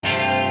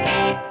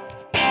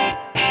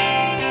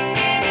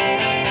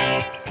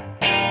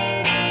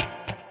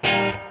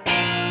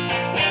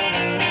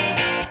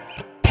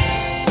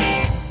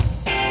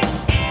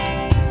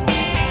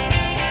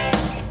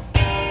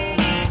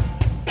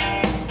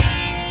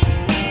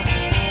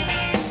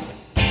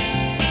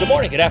Good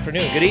morning, good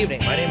afternoon, good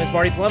evening. My name is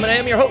Marty Plum, and I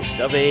am your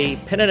host of a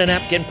Pen and a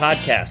Napkin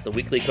podcast, the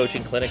weekly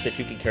coaching clinic that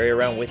you can carry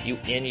around with you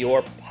in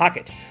your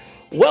pocket.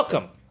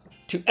 Welcome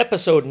to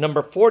episode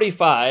number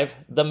 45,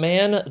 the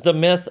man, the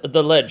myth,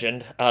 the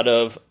legend, out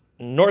of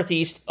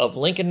northeast of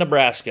Lincoln,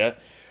 Nebraska,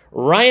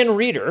 Ryan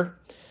Reeder,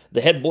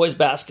 the head boys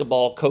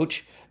basketball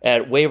coach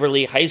at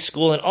Waverly High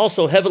School, and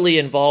also heavily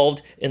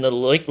involved in the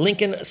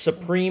Lincoln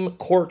Supreme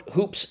Court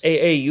Hoops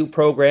AAU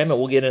program, and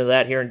we'll get into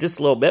that here in just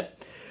a little bit.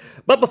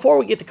 But before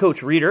we get to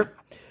Coach Reeder,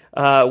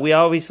 we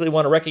obviously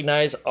want to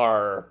recognize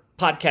our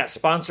podcast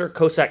sponsor,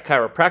 Cossack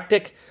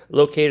Chiropractic,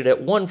 located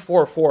at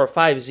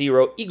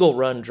 14450 Eagle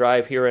Run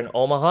Drive here in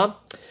Omaha.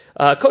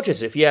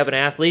 Coaches, if you have an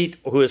athlete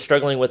who is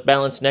struggling with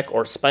balance, neck,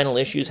 or spinal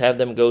issues, have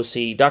them go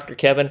see Dr.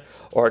 Kevin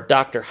or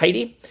Dr.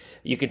 Heidi.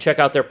 You can check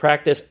out their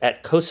practice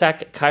at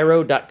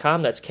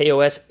CossackChiro.com. That's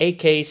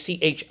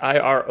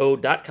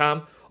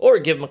KOSAKCHIRO.com. Or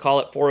give them a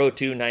call at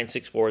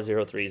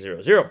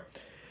 402-964-0300.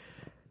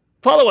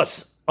 Follow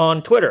us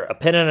on Twitter, a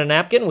pen and a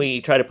napkin. We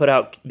try to put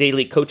out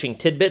daily coaching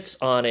tidbits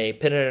on a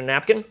pen and a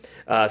napkin,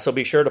 so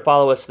be sure to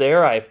follow us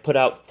there. I've put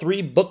out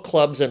 3 book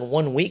clubs in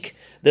 1 week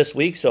this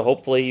week, so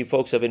hopefully you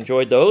folks have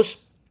enjoyed those.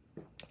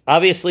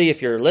 Obviously,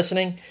 if you're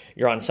listening,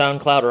 you're on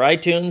SoundCloud or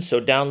iTunes, so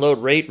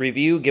download, rate,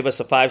 review, give us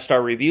a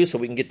 5-star review so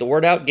we can get the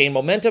word out, gain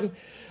momentum.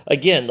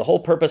 Again, the whole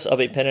purpose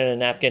of a pen and a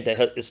napkin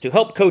is to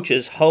help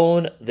coaches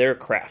hone their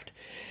craft.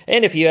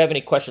 And if you have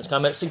any questions,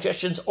 comments,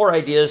 suggestions, or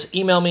ideas,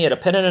 email me at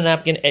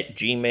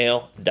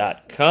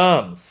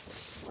apenandanapkin@gmail.com.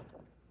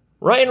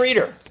 Ryan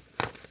Reeder,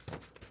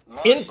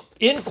 in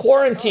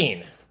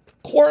quarantine.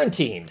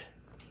 Quarantined.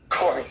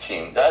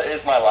 Quarantine. That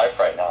is my life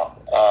right now.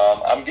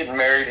 I'm getting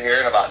married here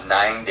in about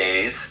 9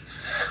 days.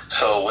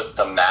 So with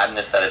the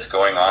madness that is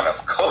going on of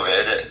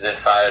COVID, I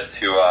decided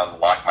to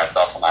lock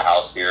myself in my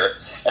house here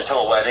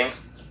until a wedding.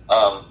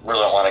 Really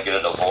don't want to get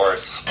a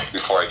divorce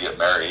before I get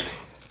married.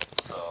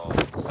 So I'm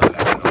going to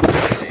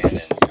and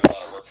do a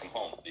lot of work from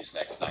home these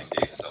next 9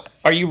 days. So.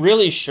 Are you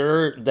really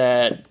sure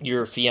that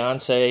your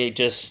fiance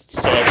just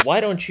said, why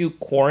don't you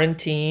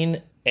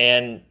quarantine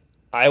and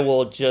I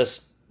will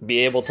just be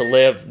able to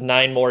live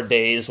 9 more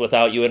days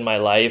without you in my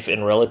life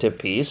in relative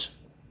peace?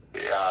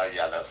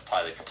 Yeah, that's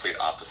probably the complete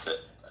opposite.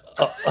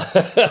 She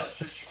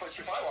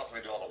probably wants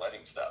me to do all the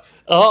wedding stuff.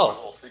 Oh. It's a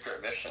little secret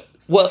mission.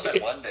 Well,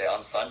 then one day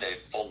on Sunday,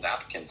 fold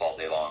napkins all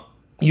day long.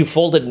 You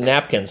folded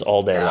napkins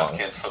all day long?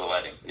 Napkins for the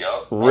wedding,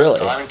 yep. Really?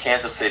 I was in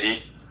Kansas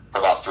City for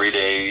about 3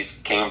 days,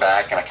 came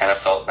back, and I kind of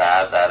felt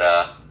bad that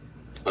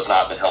was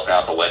not been helping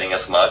out the wedding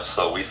as much,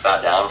 so we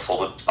sat down and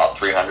folded about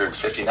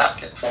 350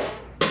 napkins.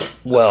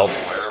 Well,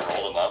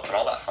 rolled them up and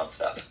all that fun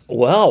stuff.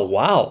 Well,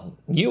 wow.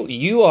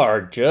 You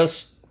are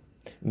just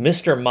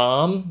Mr.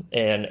 Mom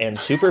and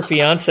Super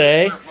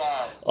Fiance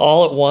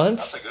all at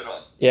once. That's a good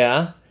one.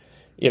 Yeah.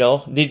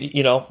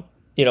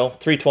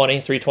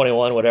 320,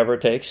 321, whatever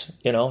it takes,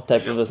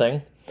 type of a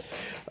thing.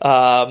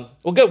 Well,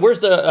 good.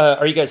 Where's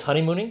are you guys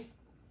honeymooning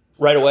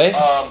right away?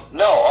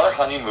 No, our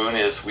honeymoon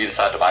is we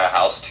decided to buy a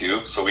house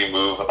too, so we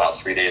move about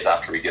 3 days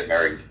after we get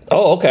married.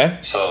 Oh, okay.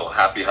 So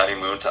happy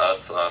honeymoon to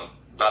us.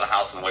 Got a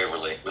house in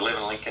Waverly. We live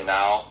in Lincoln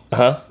now.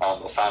 Uh-huh.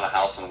 We found a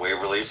house in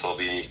Waverly, so it'll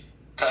be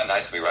kind of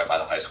nice to be right by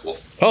the high school.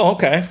 Oh,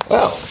 okay.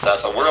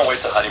 So we're going to wait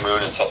to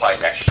honeymoon until probably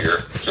next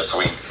year, just so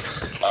we'd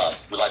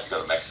like to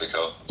go to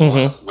Mexico.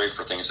 Mm-hmm. Wait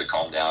for things to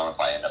calm down and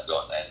probably end up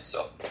going then.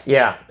 So.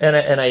 Yeah,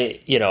 and I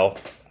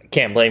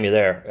can't blame you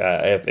there.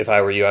 If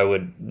I were you, I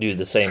would do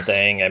the same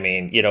thing. I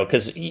mean,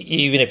 because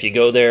even if you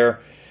go there,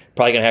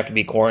 probably going to have to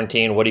be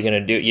quarantined. What are you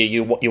going to do?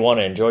 You want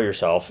to enjoy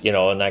yourself,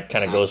 and that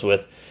kind of goes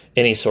with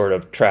any sort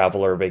of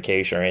travel or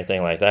vacation or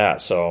anything like that.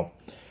 So,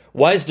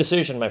 wise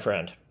decision, my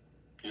friend.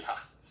 Yeah.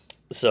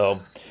 So,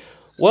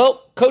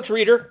 well, Coach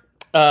Reeder,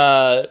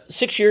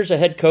 6 years a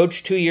head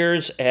coach, 2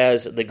 years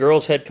as the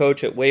girls' head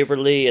coach at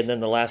Waverly, and then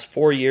the last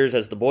 4 years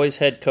as the boys'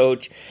 head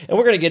coach. And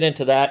we're going to get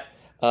into that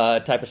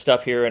type of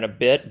stuff here in a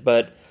bit.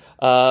 But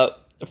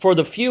for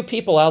the few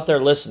people out there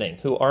listening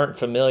who aren't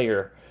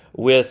familiar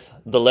with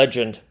the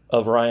legend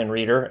of Ryan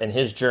Reeder and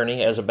his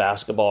journey as a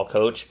basketball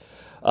coach,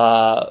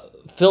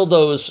 fill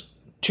those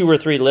 2 or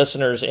 3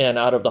 listeners in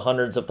out of the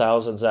hundreds of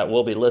thousands that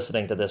will be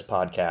listening to this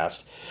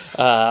podcast.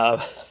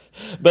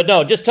 But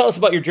no, just tell us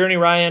about your journey,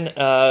 Ryan.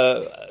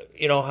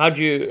 How'd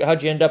you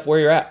end up where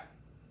you're at?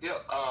 Yeah.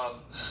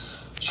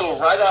 So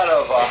right out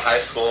of high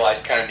school, I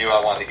kind of knew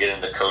I wanted to get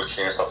into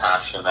coaching. It's a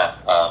passion that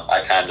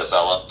I kind of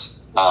developed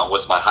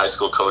with my high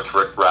school coach,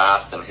 Rick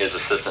Rast, and his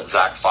assistant,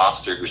 Zach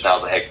Foster, who's now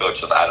the head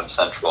coach of Adams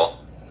Central.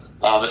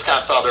 Just kind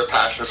of saw their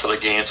passion for the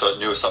game, so I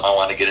knew it was something I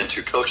wanted to get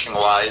into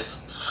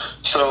coaching-wise.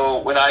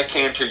 So when I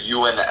came to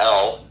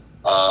UNL,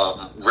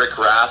 Rick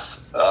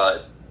Rast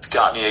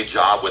got me a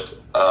job with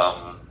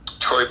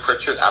Troy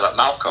Pritchett out at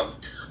Malcolm.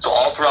 So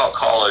all throughout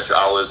college,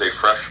 I was a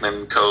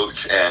freshman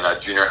coach and a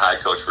junior high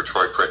coach for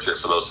Troy Pritchett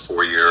for those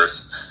 4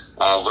 years.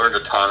 Learned a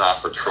ton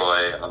off of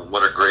Troy.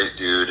 What a great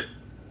dude.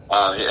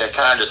 it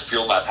kind of just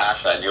fueled my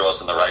passion. I knew I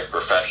was in the right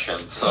profession.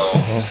 So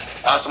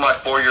after my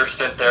 4-year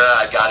stint there,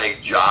 I got a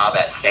job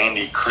at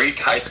Sandy Creek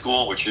High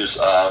School, which is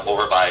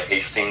over by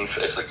Hastings.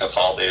 It's a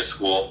consolidated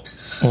school.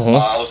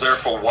 I was there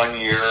for 1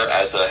 year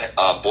as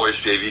a boys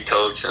JV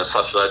coach and a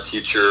special ed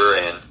teacher,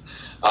 and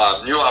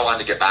knew I wanted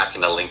to get back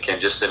into Lincoln.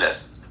 Just in a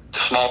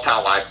small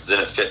town life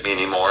didn't fit me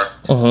anymore.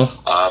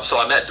 So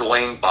I met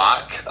Dwayne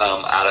Bach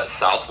out at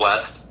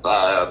Southwest.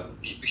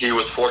 He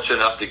was fortunate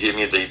enough to give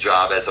me the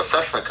job as a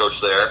freshman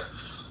coach there.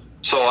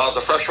 So I was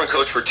a freshman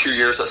coach for 2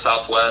 years at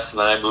Southwest, and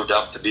then I moved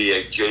up to be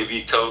a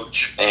JV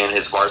coach and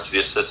his varsity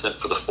assistant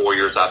for the 4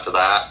 years after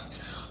that.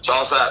 So I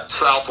was at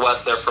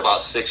Southwest there for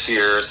about 6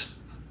 years.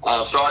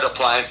 Started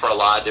applying for a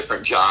lot of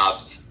different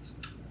jobs.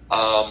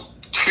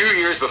 2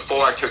 years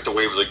before I took the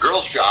Waverly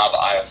girls job,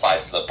 I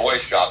applied for the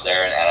boys job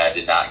there, and I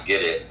did not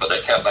get it. But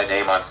they kept my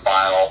name on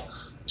file.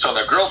 So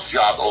when the girls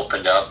job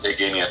opened up, they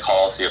gave me a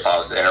call to see if I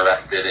was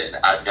interested, and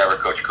I'd never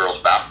coached girls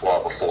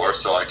basketball before,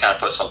 so I kind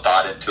of put some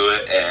thought into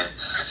it, and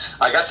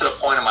I got to the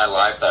point in my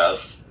life that I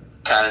was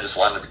kind of just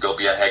wanted to go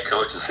be a head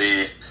coach and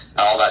see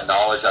how all that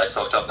knowledge I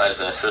soaked up as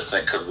an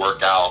assistant could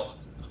work out.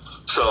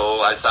 So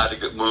I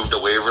decided to move to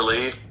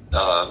Waverly,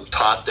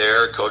 taught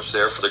there, coached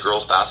there for the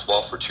girls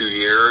basketball for 2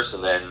 years,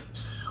 and then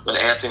when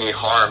Anthony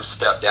Harm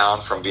stepped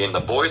down from being the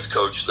boys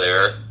coach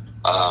there,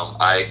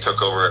 I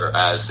took over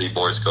as the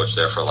boys coach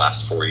there for the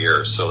last 4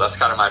 years. So that's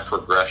kind of my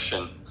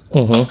progression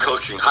of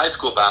coaching high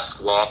school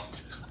basketball.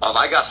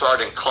 I got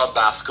started in club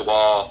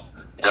basketball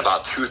in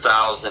about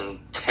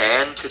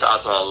 2010,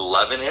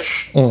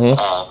 2011-ish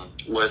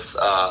with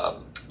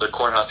the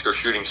Cornhusker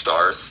Shooting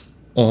Stars.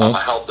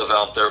 I helped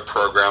develop their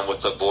program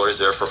with the boys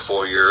there for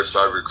 4 years,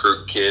 started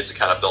recruiting kids, and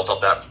kind of built up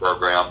that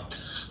program.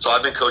 So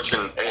I've been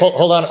coaching.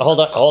 Hold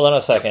on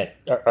a second.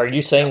 Are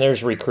you saying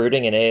there's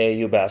recruiting in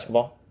AAU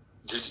basketball?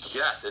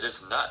 Yes, it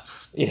is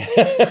nuts. Yeah.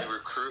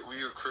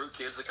 we recruit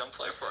kids to come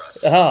play for us.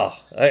 Oh,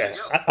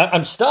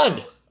 I'm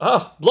stunned.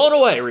 Oh, blown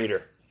away,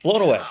 reader.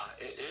 Blown away.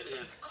 It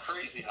is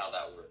crazy how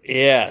that works.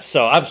 Yeah.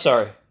 So I'm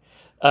sorry.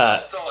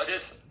 So it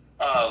is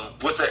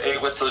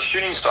with the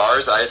Shooting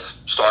Stars. I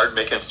started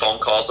making phone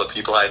calls to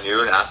people I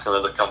knew and asking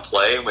them to come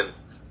play. When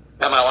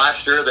in my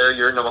last year there,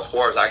 year number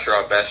 4, was actually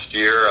our best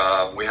year.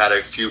 We had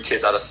a few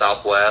kids out of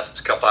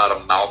Southwest, a couple out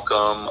of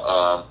Malcolm.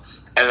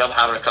 Ended up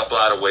having a couple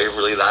out of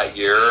Waverly that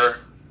year.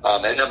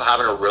 Ended up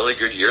having a really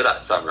good year that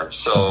summer.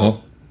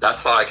 So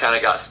that's how I kind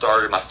of got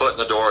started, my foot in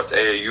the door with the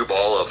AAU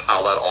ball of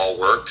how that all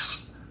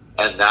works.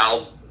 And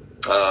now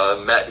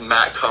met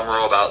Matt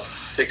Cumro about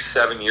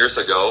 6-7 years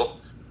ago,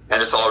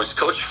 and it's always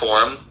coached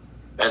for him.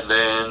 And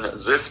then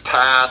this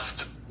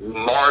past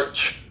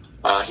March,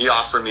 he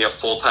offered me a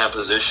full-time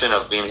position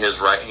of being his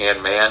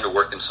right-hand man to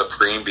work in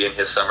Supreme, being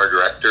his summer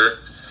director,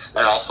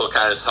 and also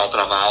kind of just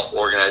helping him out,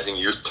 organizing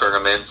youth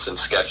tournaments and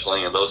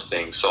scheduling and those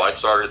things. So I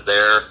started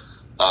there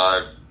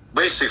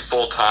basically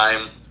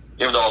full-time.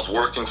 Even though I was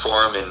working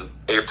for him in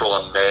April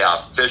and May, I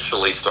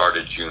officially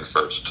started June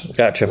 1st.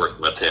 Gotcha.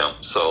 Working with him.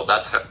 So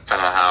that's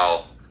kind of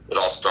how it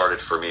all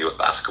started for me with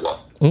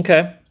basketball.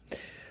 Okay.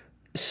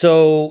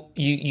 So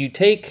you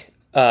take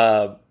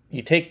the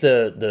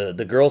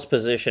girls'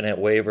 position at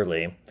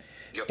Waverly,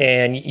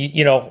 and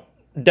you know,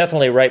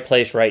 definitely right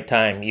place, right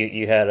time.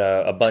 You had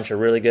a bunch of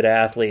really good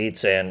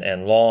athletes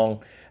and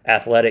long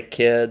athletic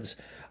kids.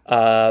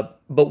 But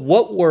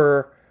what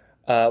were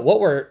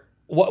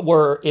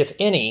if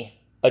any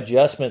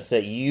adjustments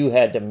that you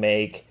had to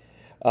make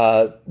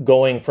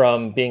going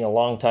from being a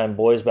longtime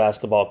boys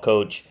basketball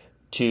coach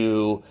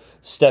to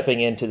stepping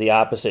into the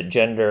opposite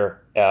gender?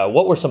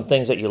 What were some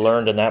things that you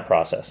learned in that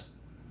process?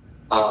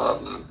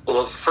 Well,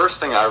 the first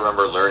thing I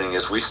remember learning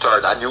is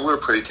I knew we were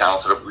pretty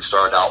talented. We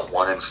started out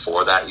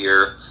 1-4 that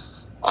year.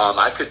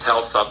 I could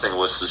tell something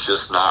was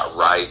just not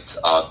right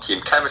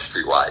team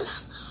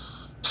chemistry-wise.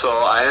 So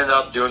I ended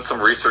up doing some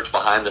research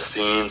behind the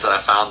scenes, and I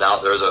found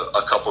out there was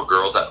a couple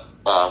girls that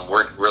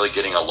weren't really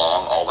getting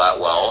along all that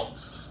well.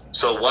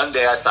 So one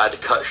day I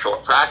decided to cut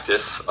short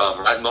practice, right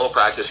in the middle of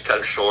practice, cut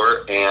it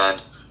short,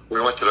 and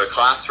we went to their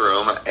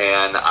classroom,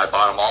 and I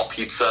bought them all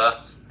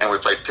pizza, and we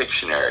played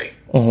Pictionary.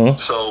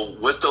 So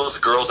with those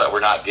girls that were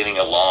not getting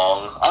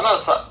along,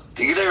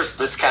 there's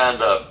this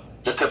kind of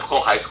the typical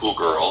high school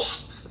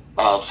girls.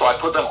 So I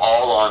put them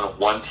all on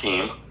one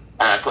team,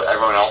 and I put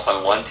everyone else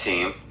on one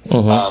team.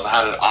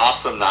 Had an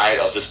awesome night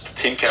of just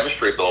team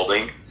chemistry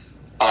building.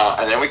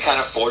 And then we kind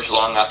of forged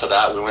along after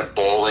that. We went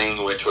bowling,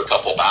 we went to a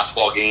couple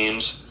basketball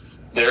games.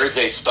 There's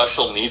a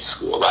special needs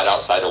school right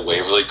outside of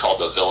Waverly called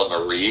the Villa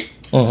Marie.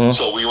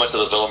 So we went to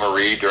the Villa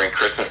Marie during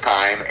Christmas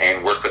time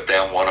and worked with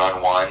them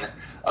one-on-one,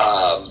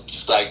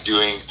 just like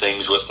doing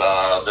things with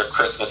their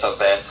Christmas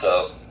events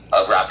of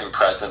wrapping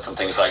presents and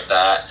things like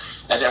that.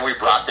 And then we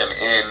brought them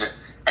in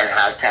and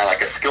had kind of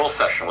like a skill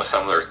session with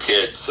some of their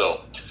kids.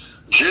 So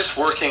just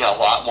working a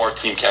lot more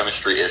team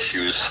chemistry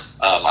issues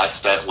I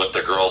spent with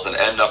the girls and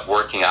ended up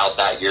working out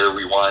that year.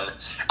 We won.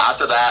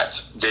 After that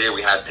day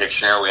we had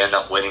Pictionary, we ended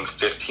up winning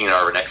 15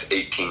 out of our next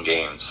 18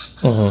 games.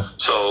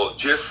 So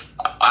just,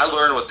 I I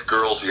learned with the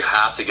girls, you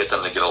have to get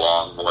them to get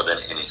along more than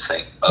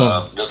anything.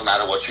 Doesn't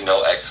matter what you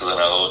know, X's and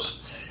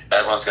O's.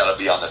 Everyone's got to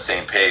be on the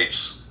same page.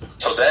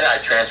 So then I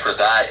transferred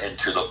that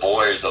into the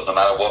boys of no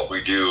matter what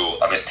we do,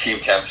 I mean, team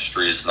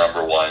chemistry is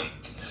number one.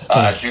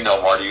 As you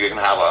know, Marty, you can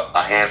have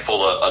a handful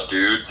of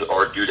dudes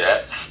or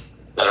dudettes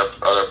that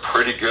are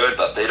pretty good,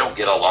 but they don't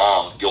get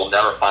along. You'll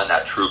never find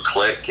that true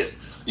click. And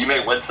you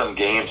may win some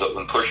games, but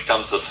when push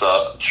comes to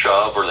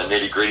shove or the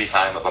nitty-gritty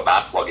time of a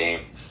basketball game,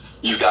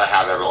 you've got to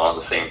have everyone on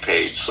the same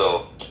page.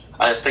 So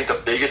I think the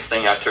biggest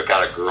thing I took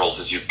out of girls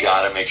is you've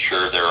got to make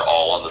sure they're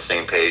all on the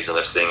same page and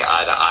they're seeing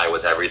eye to eye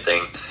with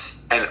everything.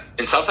 And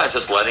sometimes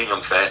just letting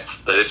them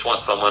vent. They just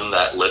want someone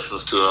that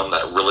listens to them,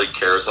 that really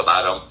cares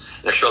about them,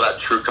 and show that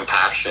true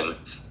compassion.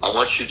 And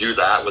once you do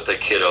that with a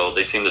kiddo,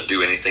 they seem to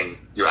do anything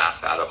you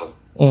ask out of them.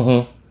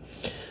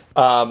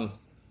 Mm-hmm.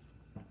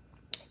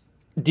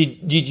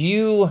 Did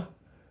you,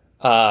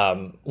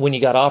 when you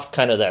got off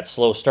kind of that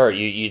slow start,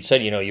 you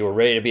said, you were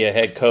ready to be a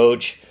head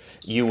coach.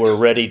 You were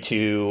ready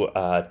to,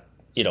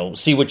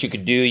 see what you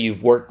could do.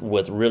 You've worked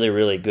with really,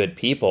 really good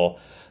people.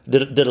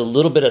 Did a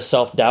little bit of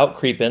self-doubt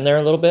creep in there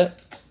a little bit?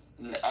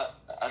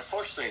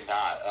 Unfortunately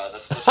not. The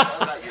start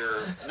of that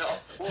year, no.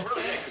 Well,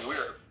 really did, because we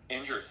were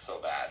injured so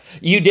bad.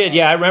 You did,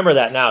 yeah, I remember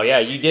that now. Yeah,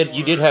 you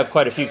did have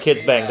quite a few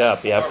kids banged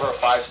up, yeah. One of our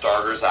 5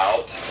 starters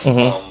out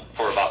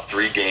for about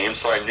 3 games,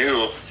 so I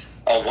knew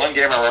one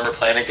game I remember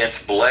playing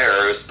against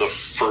Blair, is the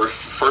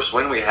first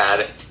win we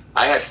had.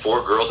 I had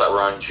 4 girls that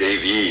were on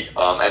JV,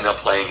 ended up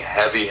playing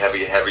heavy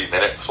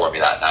minutes for me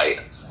that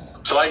night.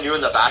 So I knew in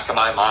the back of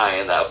my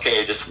mind that,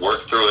 okay, just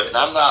work through it. And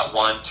I'm not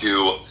one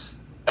to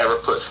ever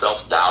put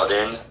self-doubt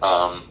in.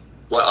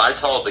 What I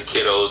tell the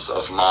kiddos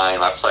of mine,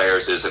 my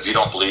players, is if you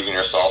don't believe in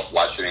yourself,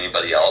 why should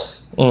anybody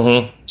else?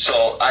 Mm-hmm.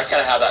 So I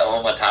kind of have that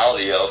own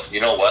mentality of,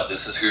 you know what,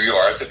 this is who you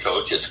are as a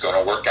coach. It's going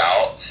to work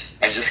out.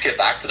 And just get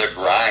back to the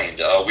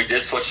grind. We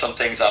did switch some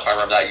things up. I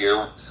remember that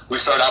year we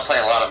started out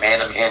playing a lot of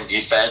man-to-man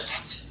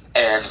defense.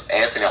 And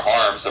Anthony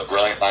Harms, a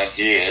brilliant mind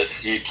he is,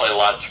 he played a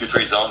lot of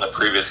 2-3 zone the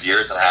previous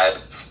years and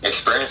had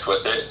experience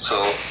with it. So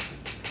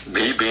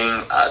me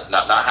being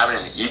not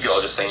having an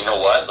ego, just saying, you know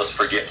what, let's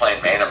forget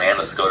playing man-to-man,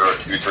 let's go to a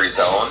 2-3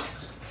 zone.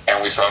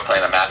 And we started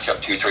playing a matchup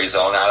 2-3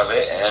 zone out of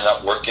it and ended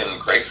up working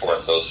great for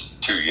us those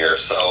 2 years.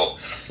 So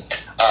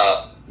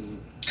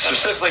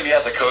specifically me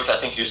as a coach, I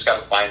think you just got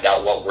to find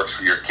out what works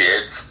for your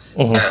kids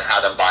and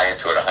have them buy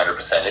into it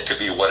 100%. It could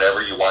be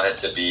whatever you want it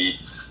to be.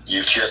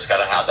 You just got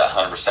to have that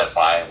 100%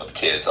 buy-in with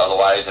kids.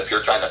 Otherwise, if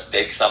you're trying to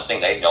fake something,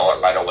 they know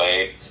it right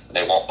away, and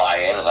they won't buy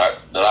in, and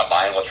they're not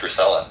buying what you're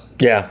selling.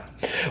 Yeah.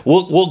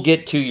 We'll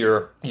get to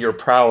your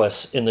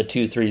prowess in the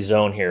 2-3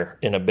 zone here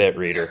in a bit,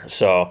 Reader.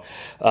 So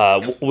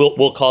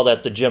we'll call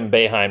that the Jim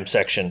Boeheim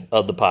section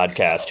of the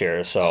podcast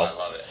here. So I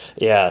love it.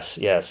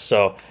 Yes.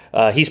 So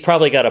he's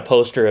probably got a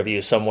poster of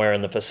you somewhere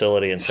in the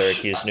facility in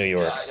Syracuse, New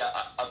York. Yeah,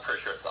 I'm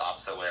pretty sure it's the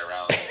opposite way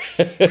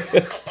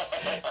around.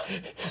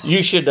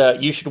 You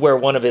should wear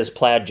one of his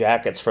plaid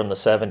jackets from the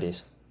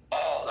 70s.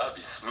 Oh, that would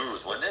be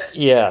smooth, wouldn't it?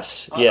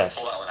 Yes. Pull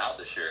that one out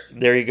this year.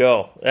 There you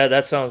go.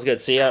 That sounds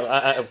good. See,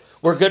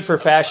 we're good for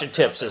fashion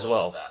tips as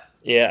well.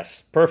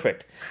 Yes,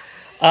 perfect.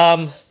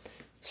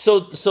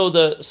 So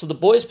the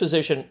boys'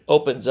 position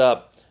opens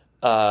up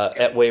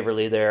at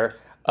Waverly there.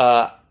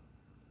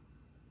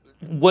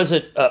 Was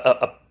it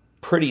a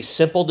pretty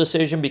simple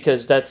decision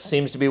because that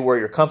seems to be where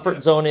your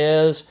comfort zone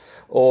is?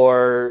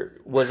 Or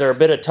was there a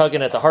bit of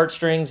tugging at the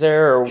heartstrings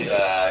there? Or,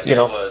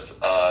 was.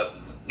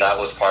 That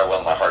was probably one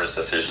of my hardest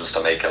decisions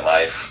to make in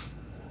life.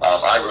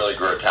 I really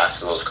grew attached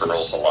to those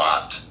girls a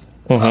lot.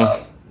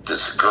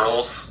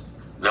 Girls,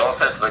 no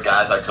offense to the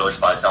guys I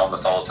coach, but I tell them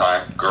this all the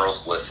time,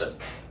 girls listen.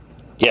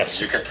 Yes.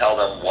 You can tell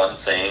them one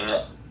thing,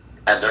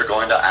 and they're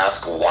going to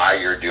ask why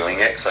you're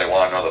doing it because they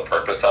want to know the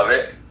purpose of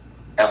it.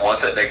 And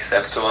once it makes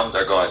sense to them,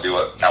 they're going to do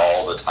it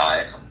all the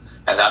time.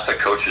 And that's a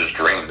coach's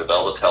dream, to be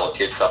able to tell a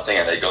kid something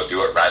and they go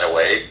do it right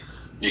away.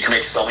 You can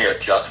make so many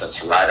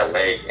adjustments right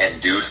away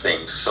and do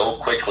things so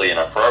quickly in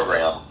a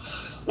program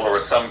where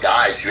with some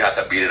guys you have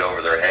to beat it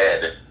over their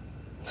head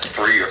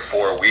 3 or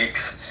 4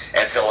 weeks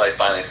until they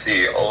finally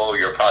see, oh,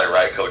 you're probably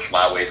right, coach,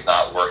 my way's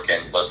not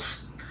working.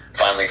 Let's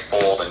finally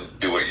fold and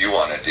do what you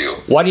want to do.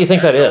 Why do you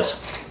think that is?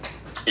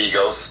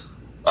 Egos,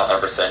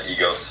 100%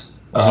 egos.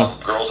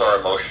 Girls are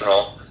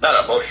emotional.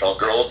 Not emotional.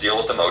 Girls deal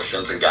with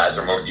emotions and guys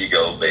are more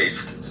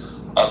ego-based.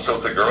 So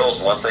the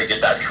girls, once they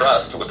get that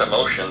trust with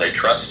emotion, they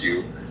trust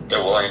you.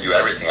 They're willing to do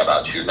everything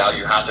about you. Now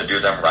you have to do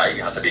them right.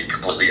 You have to be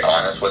completely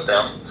honest with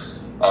them.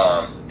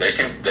 They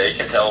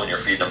can tell when you're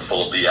feeding them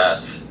full of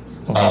BS.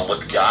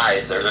 With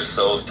guys, they're just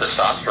so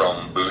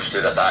testosterone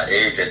boosted at that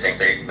age. They think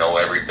they know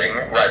everything.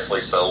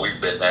 Rightfully so.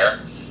 We've been there.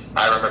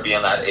 I remember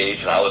being that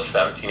age, and I was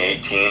 17,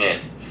 18,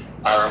 and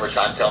I remember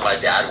trying to tell my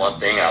dad one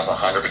thing, and I was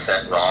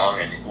 100% wrong,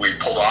 and we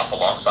pulled off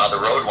alongside the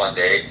road one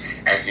day,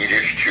 and he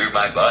just chewed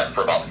my butt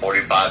for about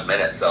 45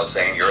 minutes. I was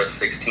saying, you're a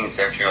 16,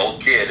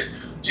 17-year-old kid.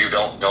 You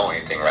don't know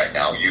anything right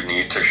now. You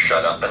need to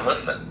shut up and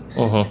listen.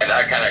 And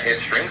that kind of hit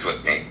strings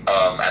with me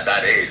at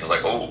that age. I was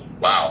like, oh,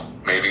 wow,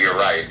 maybe you're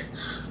right.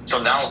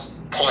 So now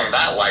pulling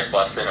that life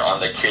lesson on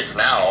the kids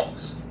now,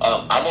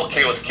 I'm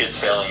okay with kids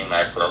failing in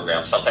my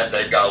program. Sometimes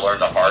they've got to learn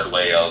the hard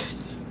way of,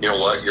 you know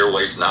what, your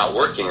way's not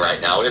working right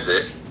now, is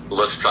it?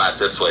 Let's try it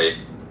this way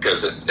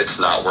because it's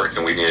not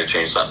working. We need to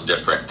change something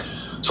different.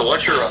 So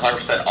once you're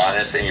 100%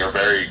 honest and you're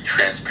very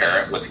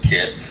transparent with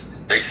kids,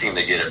 they seem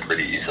to get it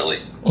pretty easily.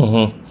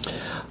 Mm-hmm.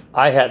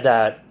 I had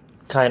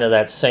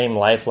that same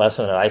life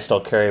lesson that I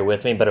still carry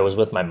with me, but it was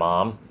with my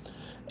mom.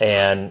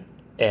 And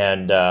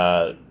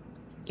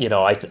you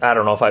know, I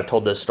don't know if I've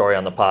told this story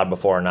on the pod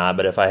before or not,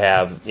 but if I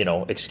have, you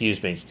know,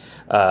 excuse me.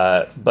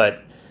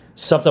 But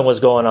something was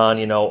going on,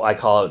 you know, I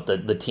call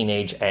it the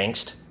teenage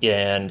angst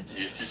and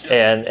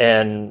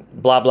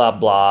blah, blah,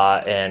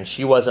 blah. And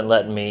she wasn't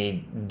letting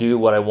me do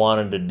what I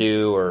wanted to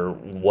do or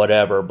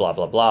whatever, blah,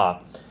 blah, blah.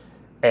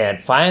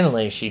 And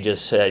finally, she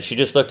just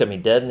looked at me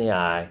dead in the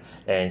eye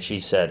and she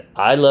said,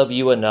 "I love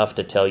you enough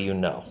to tell you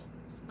no."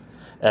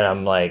 And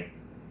I'm like,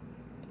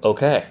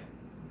 okay,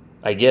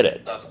 I get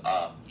it.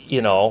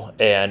 You know,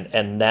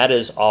 and that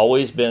has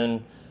always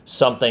been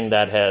something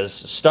that has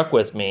stuck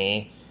with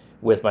me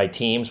with my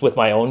teams, with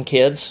my own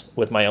kids,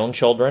 with my own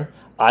children.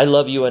 I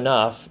love you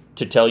enough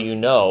to tell you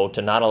no,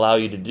 to not allow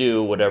you to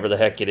do whatever the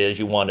heck it is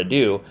you want to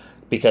do,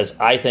 because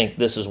I think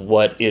this is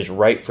what is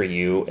right for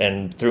you.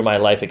 And through my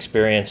life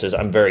experiences,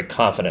 I'm very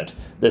confident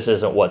this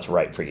isn't what's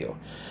right for you.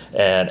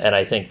 And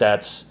I think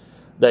that's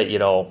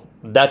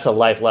a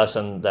life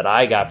lesson that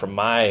I got from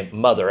my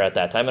mother at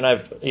that time. And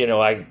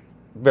I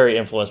very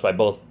influenced by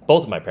both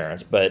of my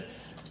parents, but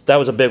that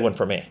was a big one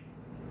for me.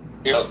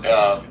 You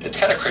know, it's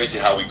kind of crazy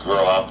how we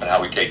grow up and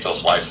how we take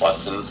those life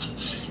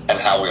lessons and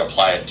how we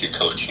apply it to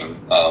coaching.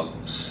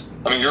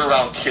 I mean, you're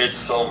around kids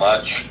so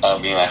much,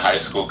 being a high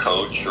school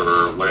coach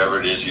or whatever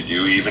it is you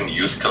do, even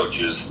youth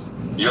coaches,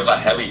 you have a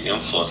heavy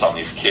influence on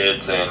these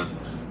kids. And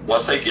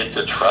once they get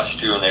to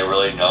trust you and they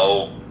really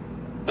know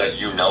that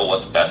you know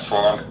what's best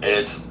for them,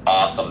 it's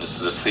awesome to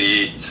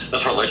see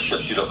this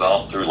relationships you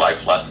develop through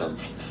life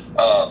lessons.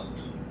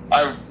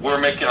 We're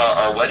making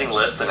our wedding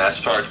list, and I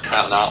started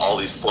counting out all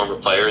these former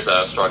players that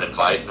I started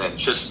inviting, and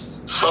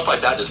just stuff like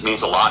that just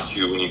means a lot to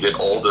you when you get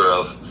older,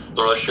 of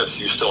the relationships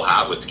you still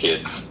have with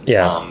kids.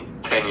 Yeah.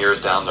 10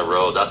 years down the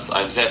road.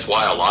 That's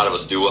why a lot of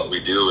us do what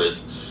we do,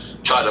 is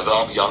try to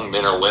develop young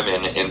men or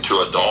women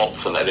into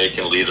adults and that they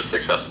can lead a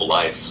successful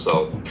life.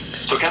 So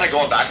kind of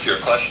going back to your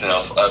question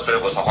of if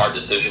it was a hard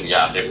decision,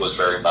 yeah, it was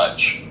very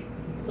much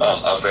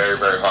a very,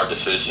 very hard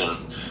decision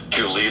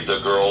to leave the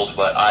girls,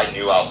 but I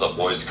knew I was a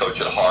boys coach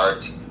at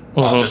heart.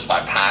 Just my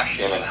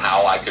passion and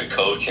how I could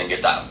coach and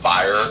get that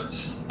fire.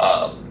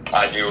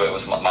 I knew it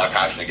was my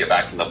passion to get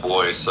back to the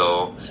boys.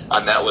 So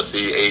I met with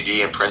the AD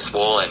and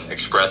principal and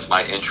expressed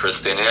my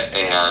interest in it.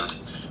 And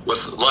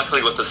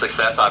luckily with the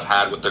success I've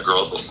had with the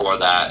girls before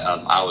that,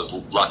 I was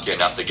lucky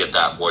enough to get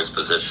that boys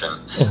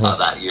position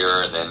that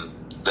year, and then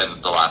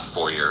the last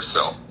 4 years.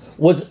 So.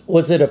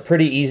 Was it a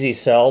pretty easy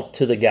sell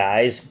to the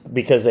guys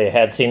because they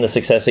had seen the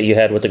success that you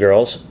had with the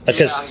girls?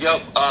 It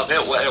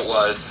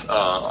was.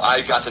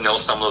 I got to know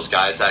some of those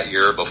guys the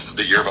year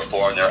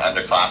before, and they're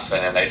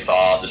underclassmen, and they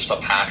saw just the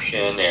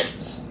passion and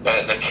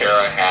the care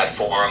I had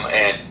for them.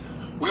 And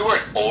we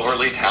weren't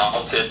overly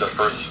talented the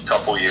first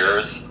couple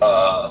years,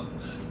 and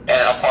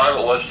a part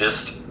of it was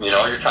just,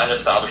 you're trying to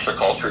establish the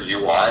culture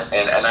you want.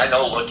 And I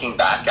know looking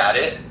back at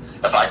it,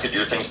 if I could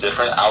do things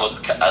different, I was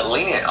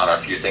lenient on a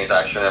few things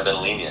I shouldn't have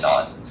been lenient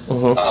on.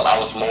 I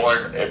was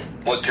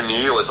what to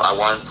me was I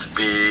wanted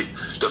to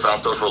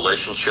develop those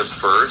relationships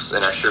first,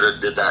 and I should have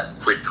did that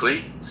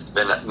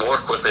more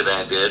quickly than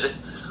I did.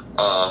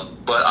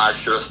 But I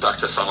should have stuck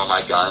to some of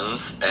my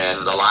guns.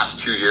 And the last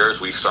 2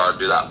 years, we started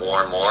to do that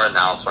more and more, and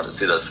now I'm starting to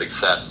see the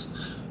success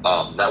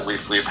that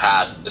we've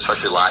had,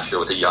 especially last year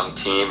with a young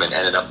team, and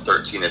ended up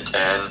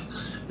 13-10,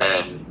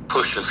 and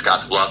pushing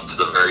Scotts Bluff to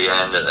the very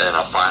end in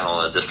a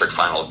district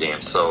final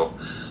game. So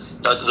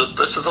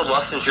this is the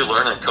lessons you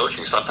learn in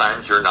coaching.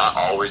 Sometimes you're not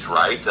always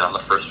right, and I'm the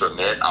first to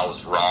admit I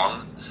was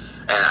wrong,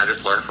 and I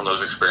just learned from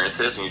those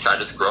experiences, and you try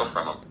to just grow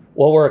from them.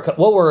 What were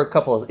a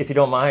couple of, if you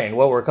don't mind,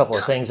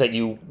 of things that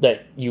you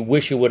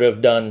wish you would have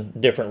done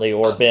differently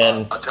or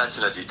been?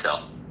 Attention to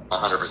detail,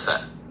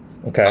 100%.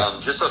 Okay.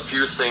 Just a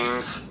few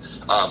things,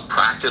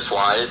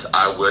 practice-wise,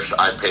 I wish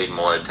I paid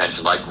more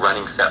attention, like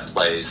running set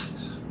plays.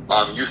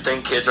 You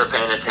think kids are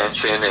paying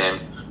attention,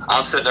 and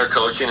I'm sitting there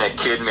coaching, and a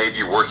kid may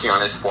be working on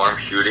his form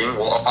shooting.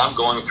 Well, if I'm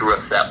going through a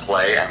set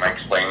play and I'm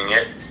explaining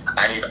it,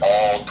 I need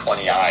all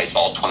 20 eyes,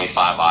 all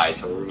 25 eyes,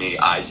 however many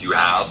eyes you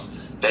have.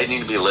 They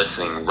need to be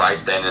listening right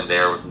then and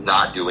there,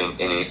 not doing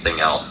anything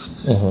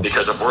else.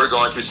 Because if we're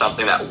going through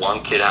something that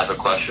one kid has a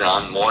question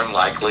on, more than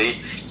likely,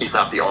 he's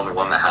not the only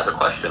one that has a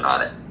question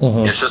on it.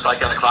 It's just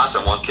like in the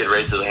classroom, one kid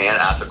raises his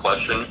hand, asks a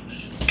question,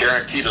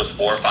 guarantee there's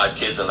 4 or 5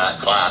 kids in that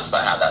class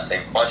that have that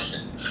same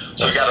question.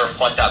 So we got to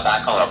reflect that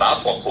back on a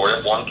basketball court.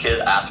 If one kid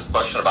asks a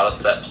question about a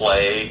set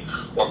play,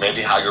 or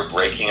maybe how you're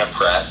breaking a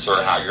press,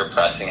 or how you're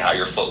pressing, how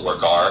your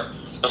footwork are,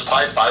 there's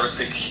probably 5 or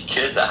 6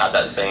 kids that have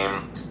that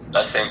same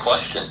that same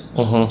question.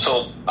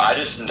 So I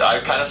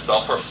kind of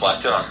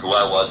self-reflected on who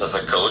I was as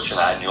a coach, and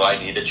I knew I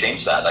needed to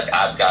change that. Like,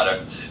 I've got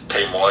to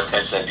pay more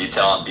attention to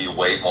detail and be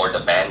way more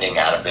demanding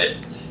out of it.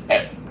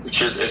 And it's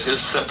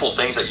just simple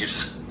things that you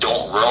just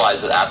don't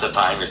realize that at the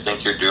time you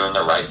think you're doing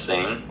the right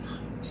thing.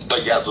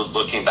 But yeah,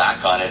 looking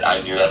back on it,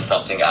 I knew that's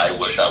something I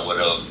wish I would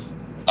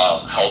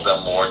have held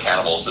them more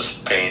accountable,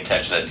 just paying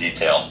attention to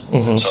detail.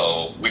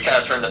 So we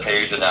kind of turned the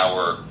page, and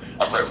now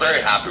I'm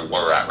very happy with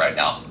where we're at right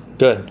now.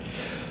 Good.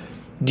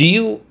 Do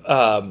you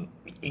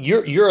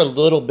you're a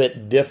little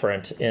bit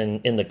different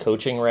in the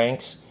coaching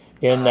ranks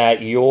in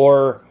that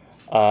your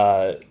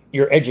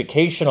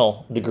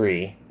educational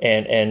degree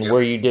and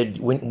where you did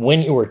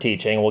when you were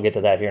teaching, we'll get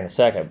to that here in a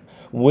second.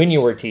 When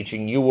you were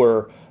teaching, you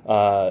were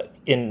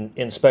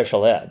in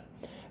special ed,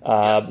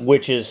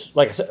 which is,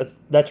 like I said,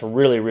 that's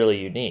really, really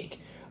unique.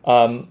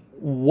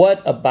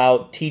 What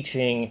about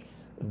teaching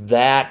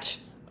that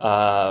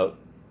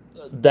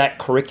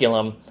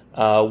curriculum,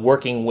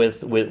 working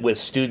with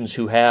students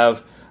who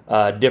have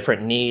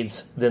different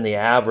needs than the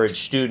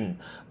average student?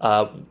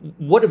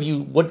 What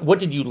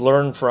did you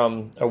learn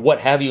from, or what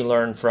have you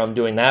learned from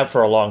doing that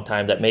for a long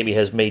time that maybe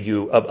has made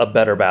you a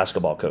better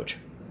basketball coach?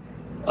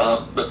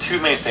 The two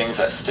main things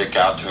that stick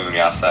out to me when you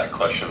ask that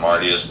question,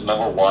 Marty, is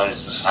number one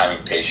is just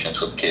having patience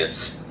with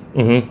kids.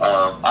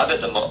 I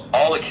bet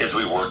all the kids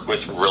we work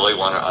with really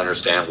want to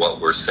understand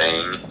what we're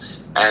saying,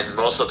 and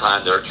most of the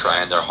time they're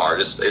trying their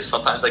hardest.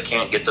 Sometimes they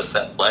can't get the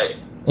set play,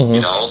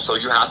 so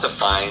you have to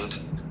find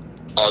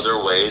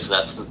other ways.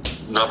 That's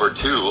number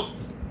two,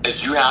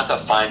 is you have to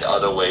find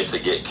other ways to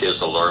get kids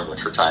to learn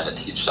what you're trying to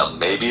teach them.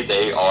 Maybe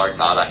they are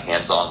not a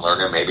hands-on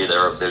learner. Maybe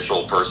they're a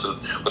visual person,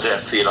 but they have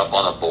to see it up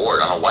on a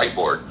board, on a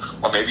whiteboard.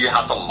 Or maybe you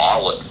have to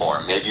model it for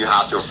them. Maybe you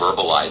have to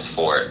verbalize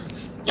for it.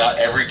 Not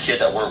every kid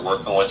that we're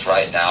working with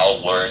right now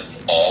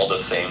learns all the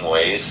same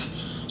ways.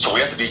 So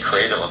we have to be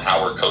creative on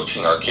how we're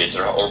coaching our kids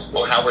or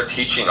how we're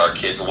teaching our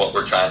kids and what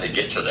we're trying to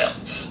get to them.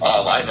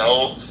 I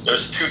know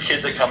there's two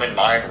kids that come in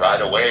mind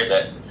right away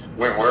that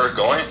when we're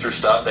going through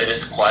stuff, they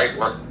just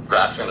weren't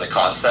grasping the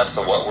concepts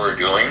of what we're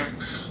doing.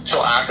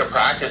 So after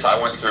practice, I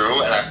went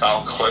through and I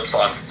found clips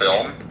on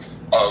film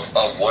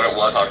of what it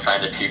was I was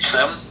trying to teach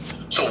them.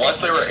 So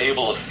once they were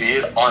able to see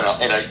it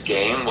in a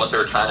game, what they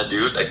were trying to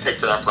do, they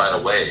picked it up right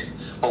away.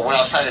 But when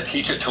I was trying to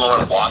teach it to them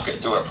and walk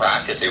it through in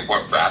practice, they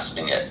weren't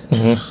grasping it.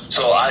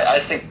 So I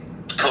think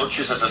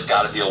coaches have just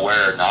got to be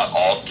aware not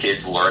all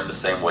kids learn the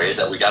same ways,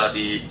 that we got to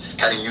be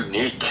kind of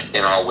unique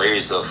in our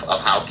ways of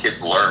how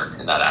kids learn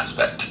in that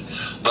aspect.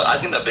 But I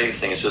think the biggest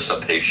thing is just the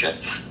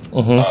patience.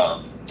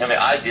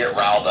 I get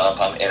riled up.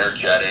 I'm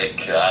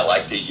energetic. I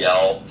like to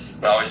yell.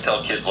 But I always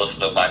tell kids,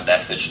 listen to my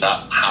message,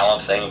 not how I'm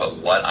saying, but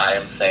what I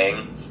am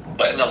saying.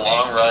 But in the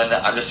long run,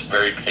 I'm just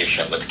very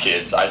patient with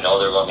kids. I know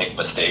they're going to make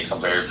mistakes. I'm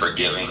very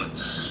forgiving.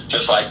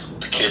 Just like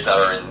the kids that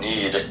are in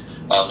need.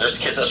 There's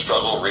kids that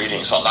struggle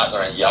reading, so I'm not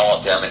going to yell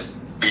at them and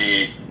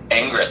be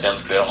angry at them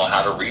because they don't know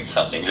how to read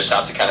something. You just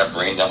have to kind of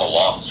bring them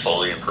along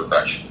slowly in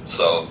progression.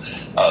 So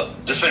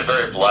just been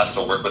very blessed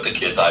to work with the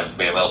kids I've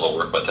been able to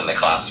work with in the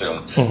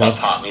classroom. They've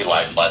taught me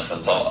life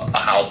lessons on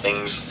how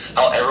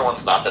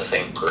everyone's not the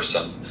same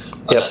person.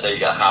 They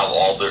have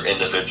all their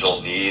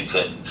individual needs,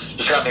 and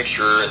just got to make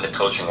sure in the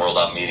coaching world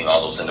I'm meeting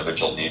all those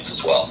individual needs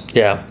as well.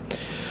 Yeah.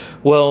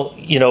 Well,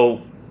 you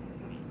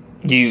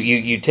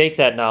take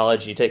that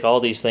knowledge, you take all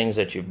these things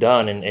that you've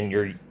done and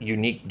your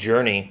unique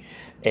journey,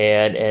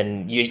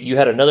 and you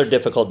had another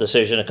difficult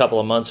decision a couple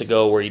of months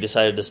ago where you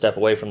decided to step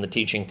away from the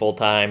teaching full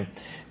time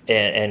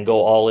and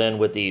go all in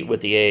with the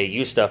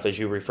AAU stuff, as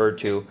you referred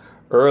to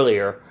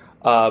earlier.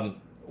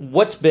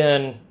 What's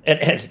been,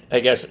 and I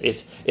guess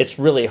it's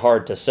really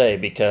hard to say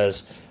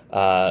because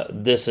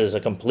this is a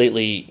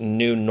completely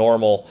new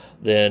normal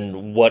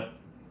than what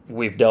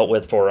we've dealt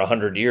with for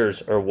 100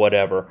 years or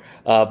whatever.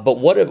 But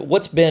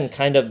what's been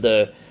kind of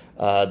the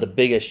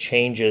biggest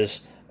changes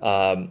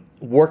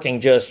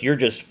working you're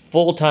just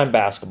full-time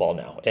basketball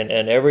now, and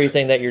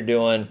everything that you're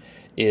doing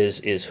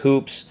is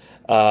hoops.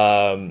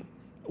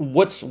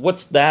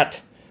 What's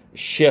that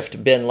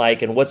shift been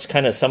like, and what's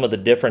kind of some of the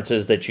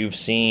differences that you've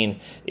seen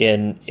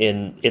in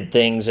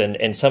things,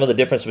 and some of the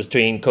difference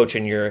between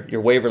coaching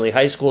your Waverly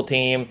High School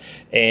team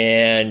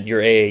and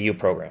your AAU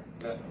program?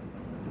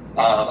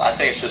 I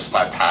think it's just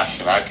my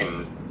passion. I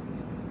can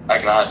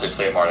honestly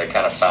say, Marty, I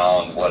kind of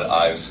found what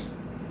I've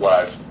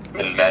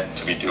been meant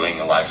to be doing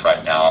in life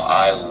right now.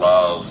 I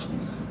love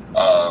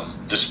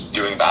just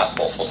doing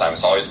basketball full time.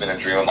 It's always been a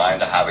dream of mine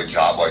to have a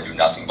job where I do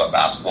nothing but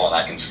basketball, and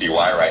I can see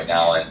why right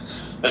now. And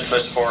let's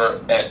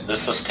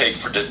take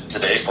for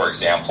today, for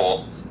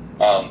example.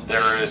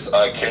 There is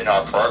a kid in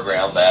our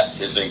program that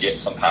has been getting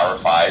some Power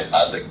 5s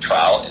as a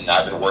trial, and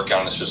I've been working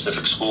on a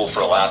specific school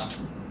for the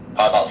last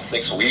probably about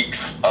 6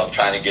 weeks of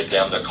trying to get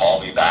them to call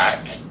me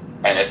back.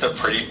 And it's a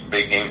pretty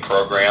big name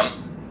program.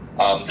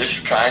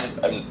 Just trying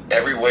in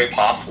every way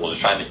possible,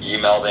 just trying to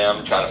email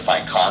them, trying to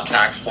find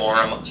contacts for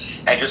them,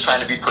 and just trying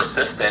to be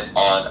persistent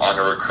on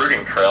a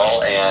recruiting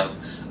trail. And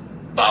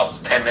about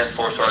 10 minutes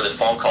before I started this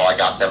phone call, I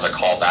got them to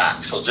call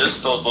back. So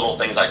just those little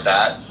things like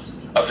that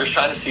of just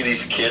trying to see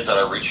these kids that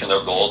are reaching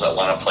their goals that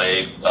want to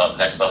play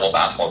next level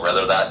basketball,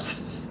 whether that's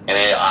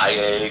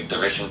NAIA,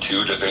 Division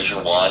II, Division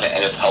I,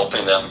 and it's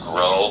helping them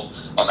grow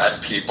as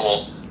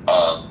people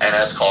and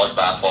as college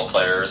basketball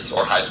players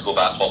or high school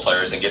basketball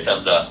players, and get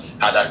them to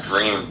have that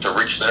dream, to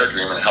reach their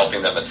dream, and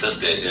helping them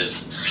assist it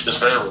is just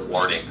very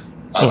rewarding.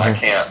 I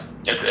can't.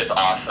 It's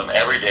awesome.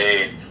 Every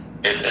day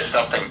is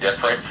something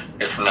different.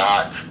 It's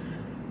not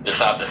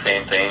the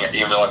same thing.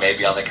 Even though I may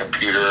be on the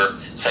computer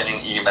sending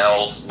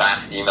emails,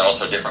 mass emails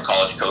to different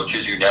college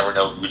coaches, you never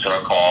know who's going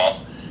to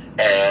call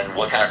and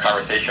what kind of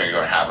conversation you're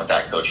going to have with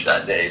that coach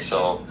that day.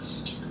 So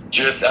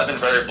I've been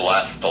very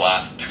blessed the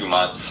last 2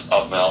 months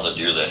of being able to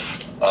do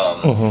this.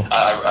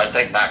 I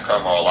thank Matt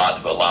Kermer a lot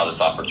to allow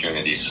this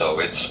opportunity. So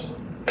it's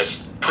a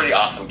pretty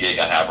awesome gig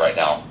I have right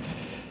now.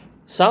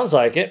 Sounds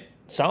like it.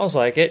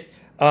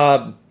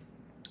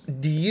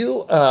 Do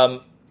you,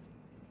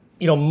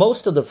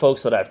 most of the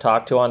folks that I've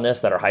talked to on this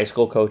that are high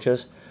school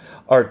coaches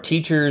are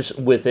teachers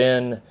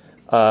within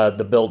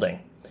the building.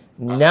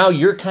 Now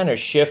you're kind of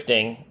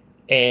shifting,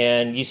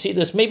 and you see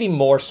this maybe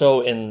more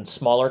so in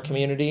smaller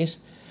communities,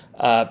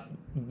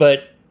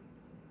 but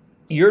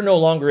you're no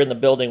longer in the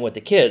building with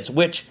the kids,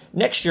 which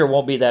next year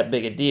won't be that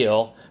big a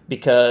deal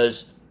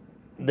because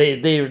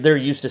they're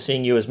used to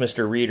seeing you as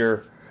Mr.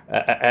 Reader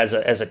as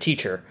a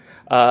teacher.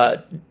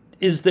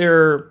 Is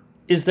there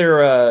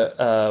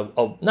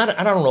a not,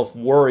 I don't know if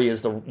worry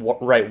is the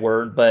right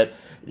word, but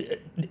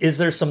is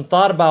there some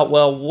thought about,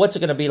 well, what's it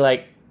going to be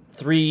like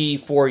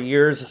 3-4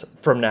 years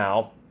from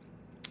now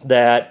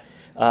that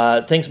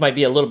things might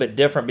be a little bit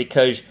different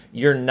because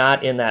you're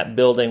not in that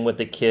building with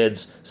the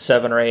kids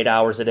 7 or 8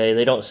 hours a day.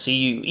 They don't see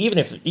you, even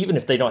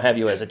if they don't have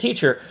you as a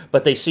teacher,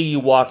 but they see you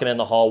walking in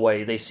the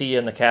hallway, they see you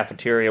in the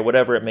cafeteria,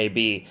 whatever it may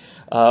be.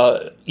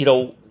 Do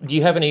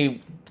you have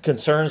any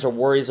concerns or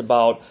worries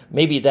about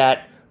maybe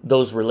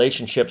those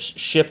relationships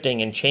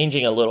shifting and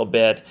changing a little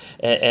bit,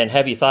 and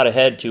have you thought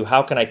ahead to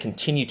how can I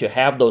continue to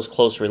have those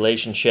close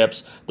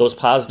relationships, those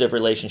positive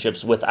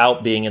relationships,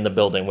 without being in the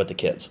building with the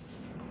kids?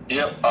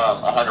 Yep,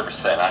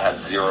 100%. I have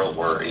zero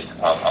worry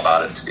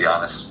about it, to be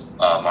honest,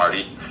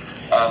 Marty.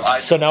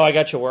 So now I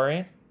got you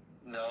worrying?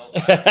 No,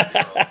 zero.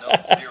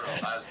 I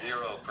have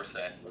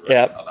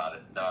 0% about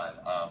it. Done.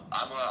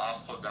 I'm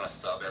also going to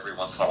sub every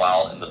once in a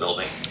while in the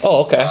building.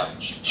 Oh, okay.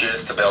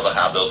 Just to be able to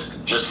have those,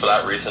 just for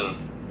that reason,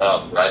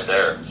 right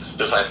there.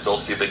 Just I still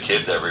see the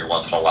kids every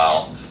once in a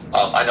while.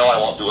 I know I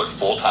won't do it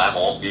full time. I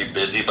won't be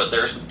busy, but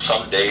there's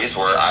some days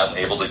where I'm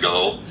able to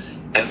go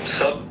and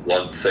sub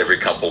once every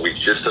couple of weeks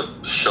just to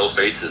show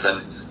faces. And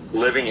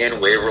living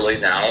in Waverly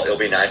now, it'll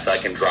be nice I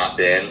can drop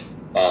in,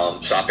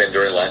 stop in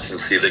during lunch and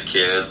see the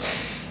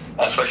kids.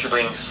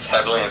 Especially being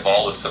heavily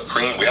involved with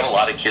Supreme. We have a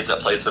lot of kids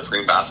that play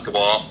Supreme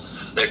basketball.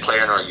 They play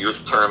in our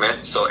youth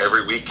tournament, so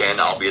every weekend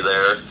I'll be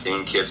there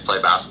seeing kids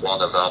play basketball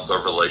and develop their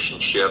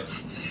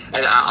relationships.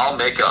 And I'll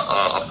make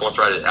a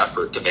forthright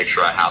effort to make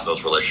sure I have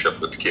those relationships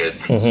with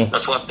kids.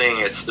 That's one thing.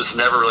 It's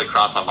never really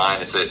crossed my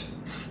mind. Is it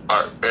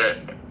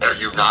are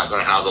you not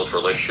going to have those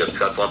relationships?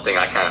 That's one thing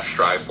I kind of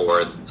strive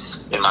for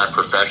in my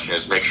profession,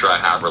 is make sure I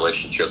have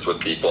relationships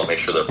with people and make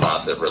sure they're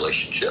positive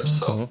relationships.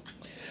 So,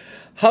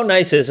 how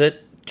nice is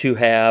it to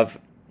have?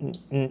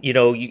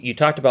 You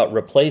talked about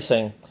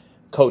replacing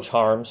Coach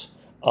Harms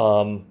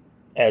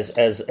as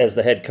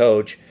the head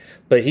coach,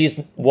 but he's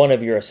one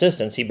of your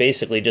assistants. He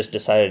basically just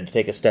decided to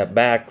take a step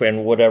back,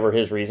 and whatever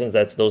his reasons,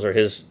 those are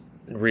his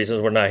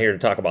reasons. We're not here to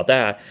talk about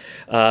that.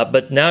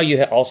 But now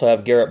you also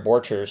have Garrett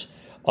Borchers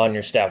on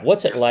your staff.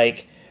 What's it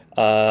like?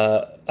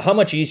 How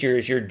much easier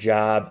is your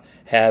job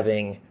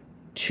having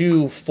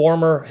two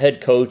former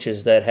head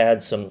coaches that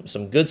had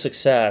some good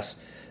success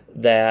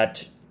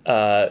that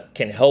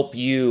can help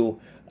you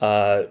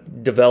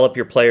develop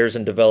your players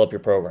and develop your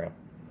program?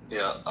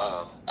 Yeah,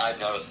 I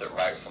noticed it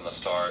right from the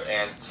start,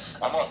 and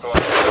I'm going to throw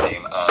out his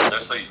name.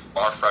 There's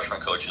our freshman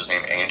coach is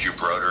named Andrew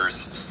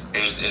Broders.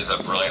 Is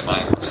a brilliant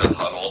mind. He's a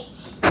huddle.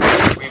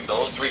 Between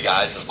those three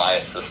guys as my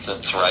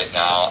assistants right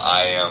now,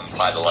 I am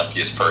probably the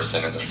luckiest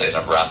person in the state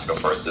of Nebraska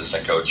for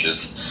assistant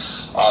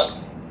coaches.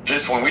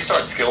 Just when we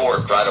start skill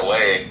work right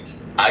away,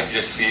 I can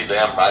just see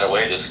them right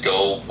away just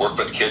go work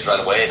with kids right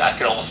away, and I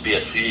can almost be a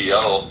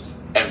CEO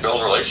and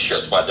build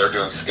relationships while they're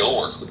doing skill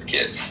work with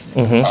kids.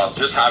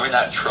 Just having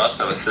that trust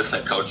of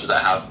assistant coaches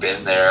that have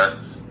been there,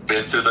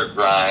 been through the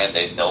grind,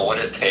 they know what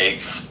it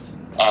takes,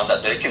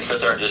 that they can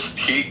sit there and just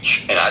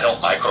teach, and I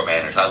don't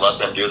micromanage. I let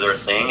them do their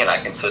thing, and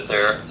I can sit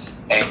there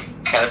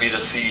and kind of be the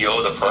CEO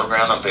of the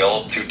program and be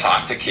able to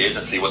talk to kids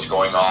and see what's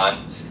going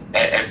on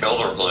and build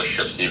their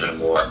relationships even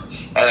more.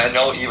 And I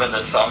know even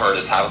this summer,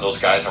 just having those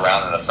guys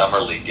around in a summer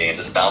league game,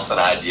 just bouncing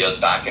ideas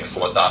back and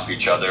forth off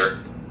each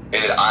other,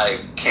 I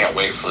can't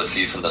wait for the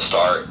season to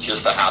start,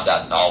 just to have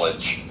that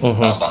knowledge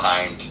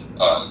behind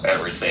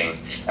everything.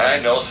 And I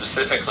know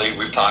specifically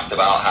we've talked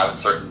about having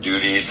certain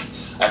duties.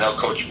 I know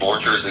Coach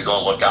Borchers is going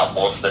to look out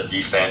more for the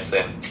defense,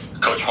 and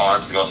Coach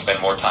Harms is going to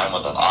spend more time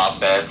with the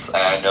offense. And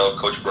I know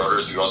Coach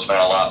Broders is going to spend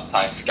a lot of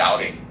time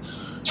scouting.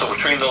 So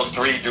between those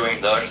three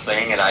doing their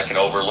thing, and I can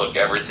overlook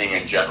everything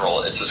in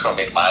general, it's just going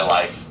to make my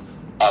life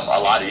A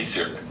lot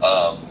easier.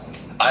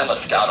 I'm a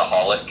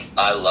scoutaholic.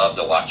 I love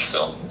to watch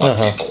film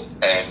on people,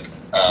 and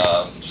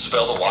just be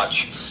able to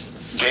watch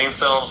game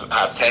films,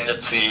 have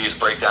tendencies,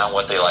 break down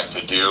what they like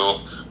to do.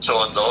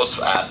 So in those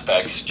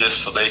aspects, just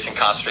so they can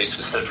concentrate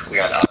specifically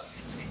on us,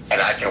 and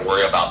I can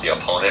worry about the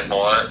opponent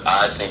more,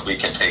 I think we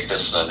can take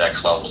this to the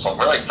next level. So I'm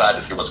really excited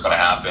to see what's going to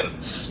happen.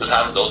 Just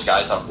having those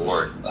guys on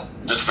board.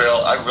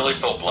 I really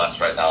feel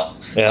blessed right now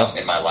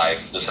in my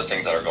life. Just the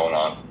things that are going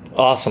on.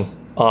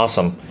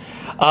 Awesome.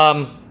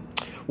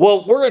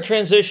 Well, we're going to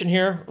transition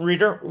here,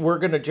 Reader. We're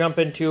going to jump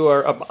into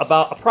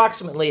about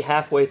approximately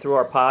halfway through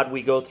our pod.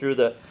 We go through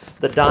the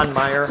Don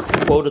Meyer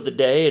quote of the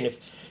day, and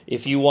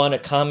if you want to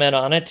comment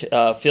on it,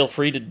 feel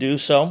free to do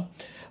so.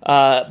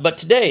 But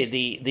today,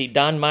 the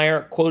Don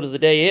Meyer quote of the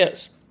day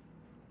is,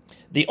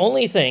 "The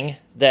only thing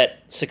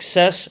that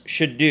success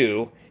should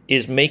do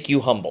is make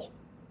you humble."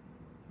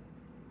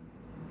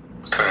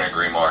 Couldn't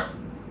agree more.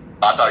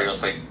 I thought you were going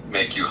to say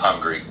make you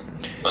hungry.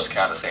 That's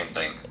kind of the same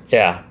thing.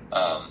 Yeah.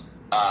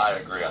 I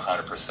agree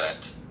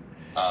 100%.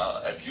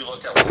 If you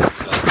look at what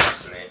we're doing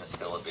yesterday and it's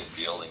still a big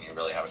deal, then you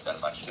really haven't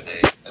done much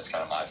today. That's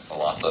kind of my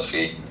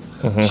philosophy.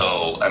 Mm-hmm.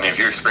 So, I mean, if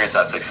you experience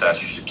that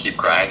success, you should keep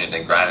grinding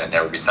and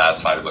never be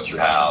satisfied with what you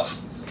have.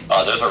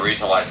 There's a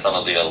reason why some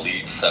of the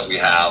elites that we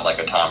have, like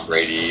a Tom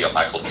Brady, a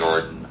Michael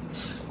Jordan,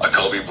 a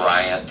Kobe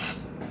Bryant,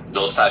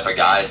 those type of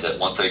guys that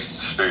once they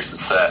experience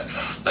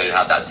success, they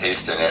have that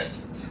taste in it.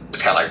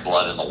 It's kind of like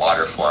blood in the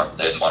water for them.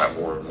 They just want it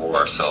more and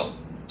more. So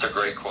it's a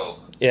great quote.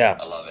 Yeah.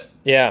 I love it.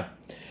 Yeah.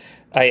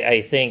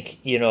 I think,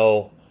 you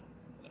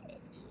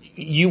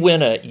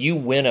win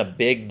a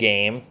big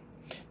game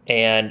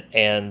and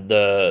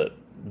the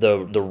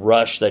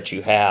rush that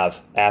you have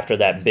after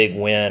that big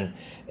win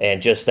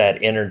and just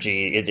that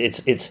energy,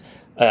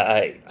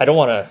 I don't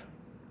want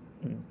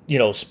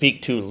to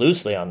speak too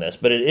loosely on this,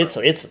 but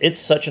it's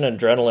such an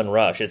adrenaline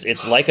rush.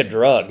 It's like a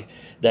drug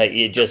that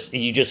you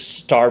just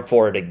starve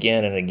for it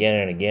again and again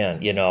and again,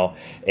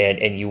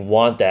 and you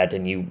want that,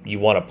 and you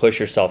want to push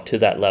yourself to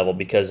that level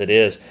because it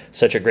is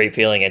such a great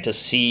feeling. And to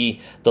see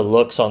the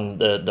looks on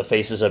the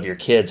faces of your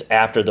kids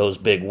after those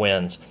big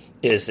wins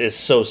is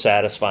so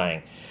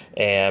satisfying.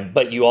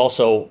 But you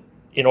also,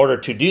 in order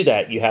to do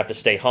that, you have to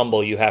stay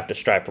humble. You have to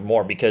strive for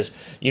more because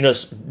you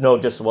know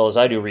just as well as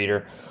I do,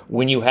 Reader,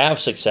 when you have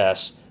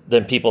success,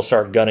 then people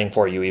start gunning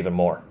for you even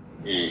more.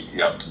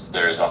 Yep,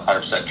 there's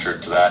 100%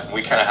 truth to that. And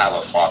we kind of have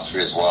a philosophy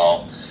as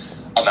well.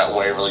 I'm at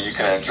Waverly. You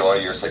can enjoy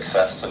your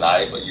success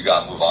tonight, but you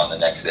got to move on the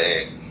next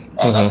day.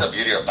 That's the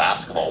beauty of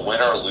basketball. Win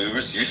or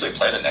lose, you usually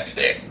play the next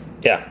day.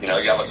 Yeah. You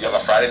have a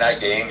Friday night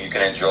game. You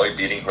can enjoy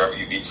beating whoever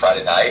you beat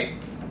Friday night,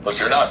 but if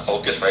you're not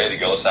focused, ready to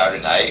go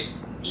Saturday night,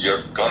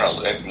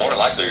 more than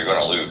likely you're going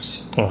to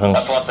lose.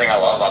 That's one thing I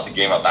love about the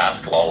game of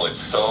basketball. It's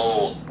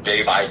so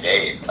day by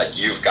day. Like,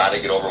 you've got to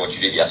get over what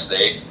you did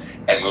yesterday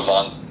and move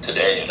on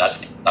today. And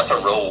that's a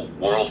real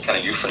world kind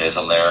of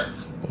euphemism there.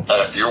 That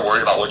if you're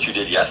worried about what you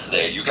did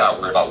yesterday, you got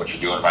to worry about what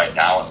you're doing right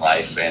now in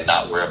life and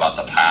not worry about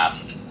the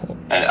past.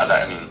 And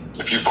I mean,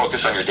 if you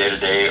focus on your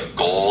day-to-day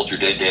goals, your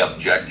day-to-day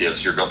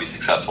objectives, you're going to be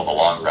successful in the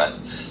long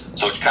run.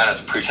 So it's kind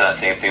of preaching that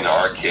same thing to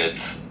our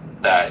kids,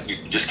 that you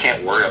just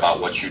can't worry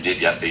about what you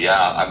did yesterday.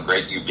 Yeah, I'm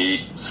great. You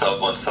beat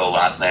so-and-so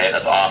last night.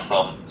 That's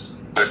awesome.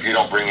 But if you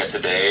don't bring it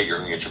today, you're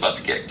going to get your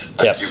butt kicked.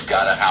 You've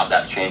got to have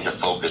that change of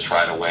focus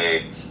right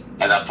away.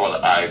 And that's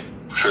what I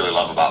truly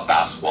love about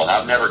basketball. And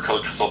I've never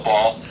coached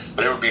football,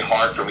 but it would be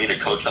hard for me to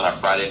coach on a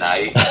Friday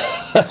night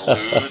and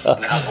lose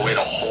and have to wait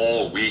a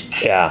whole week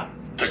to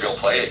go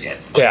play again.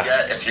 But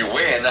yet, if you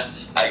win,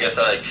 I guess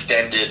that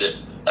extended,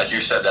 like you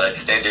said,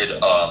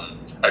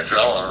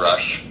 adrenaline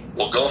rush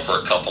will go for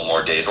a couple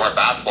more days. Or in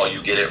basketball,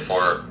 you get it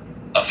for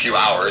a few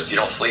hours. You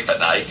don't sleep at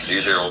night because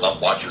usually you're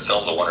watching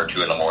film till 1 or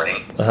 2 in the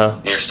morning.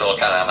 And you're still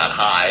kind of on that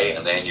high,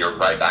 and then you're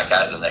right back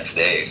at it the next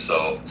day.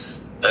 So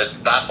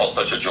basketball's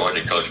such a joy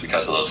to coach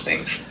because of those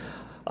things.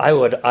 I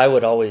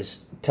would always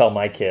tell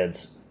my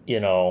kids,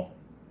 enjoy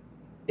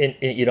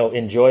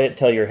it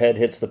till your head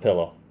hits the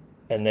pillow,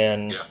 and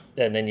then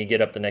you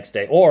get up the next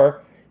day.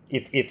 Or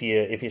if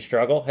you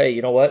struggle, hey,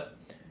 you know what?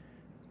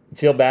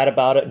 Feel bad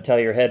about it until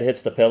your head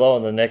hits the pillow,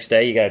 and the next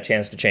day you got a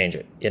chance to change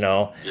it.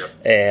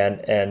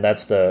 And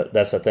that's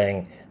the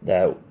thing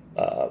that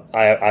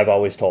I've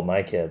always told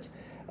my kids.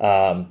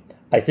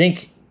 I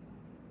think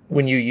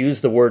when you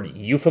use the word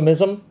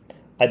euphemism,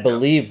 I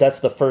believe that's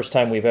the first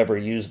time we've ever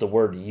used the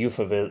word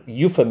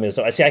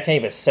euphemism. I can't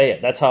even say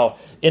it. That's how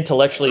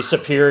intellectually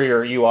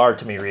superior you are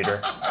to me, Reader.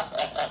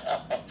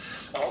 I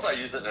hope I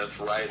use it in its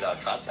right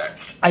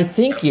context. I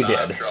think you did.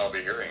 I'm sure I'll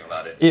be hearing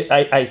about it.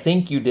 I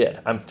think you did.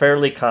 I'm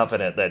fairly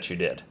confident that you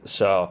did.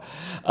 So,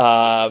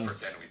 pretend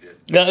we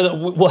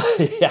did. Well,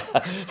 yeah.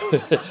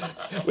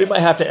 We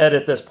might have to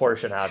edit this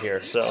portion out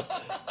here. So,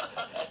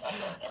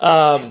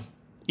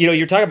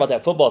 you're talking about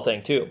that football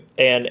thing too,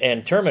 and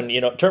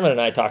Terman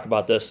and I talk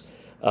about this.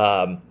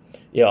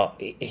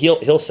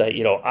 He'll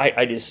say,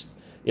 I just,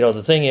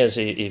 the thing is,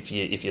 if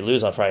you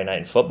lose on Friday night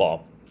in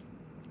football,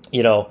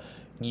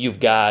 you've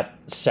got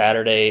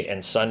Saturday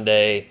and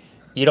Sunday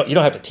you don't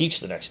have to teach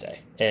the next day,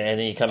 and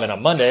then you come in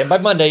on Monday, and by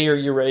Monday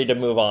you're ready to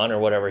move on or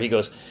whatever. He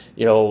goes,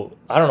 I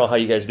don't know how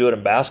you guys do it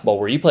in basketball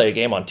where you play a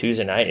game on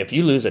Tuesday night. If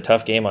you lose a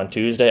tough game on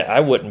Tuesday, I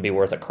wouldn't be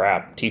worth a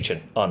crap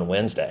teaching on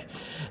Wednesday.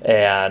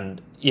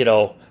 And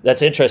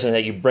that's interesting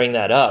that you bring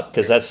that up,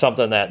 because that's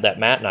something that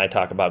Matt and I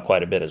talk about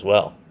quite a bit as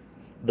well.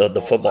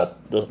 The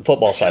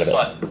football side of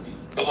it.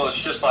 Well,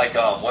 it's just like,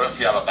 what if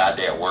you have a bad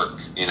day at work?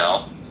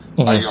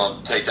 Mm-hmm. Are you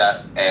going to take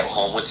that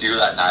home with you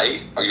that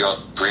night? Or are you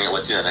going to bring it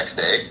with you the next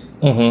day?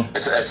 Mm-hmm.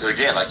 It's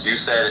again, like you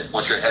said,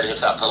 once your head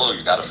hits that pillow,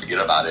 you got to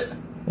forget about it.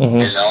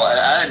 Mm-hmm. And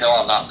I know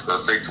I'm not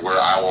perfect where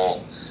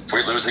if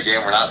we lose a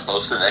game we're not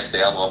supposed to, the next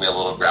day I'm going to be a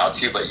little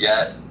grouchy, but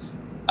yet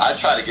I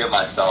try to give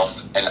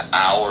myself an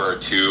hour or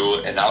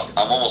two, and I'm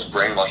almost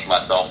brainwashing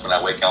myself when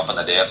I wake up in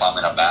the day if I'm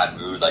in a bad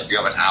mood. Like, you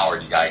have an hour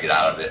and you got to get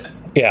out of it.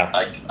 Yeah.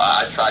 Like,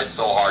 I try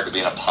so hard to be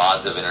in a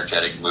positive,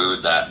 energetic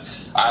mood that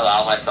I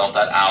allow myself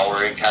that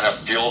hour and kind of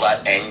feel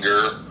that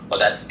anger or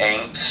that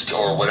angst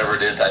or whatever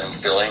it is that I'm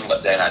feeling,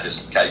 but then I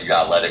just you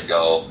gotta let it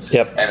go.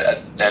 Yep. And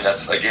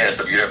that's, again, it's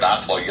the beauty of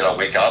basketball. You gotta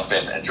wake up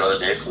and enjoy the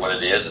day for what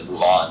it is and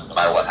move on, no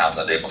matter what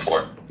happened the day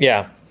before.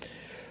 Yeah.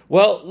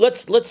 Well,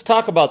 let's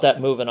talk about that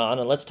moving on,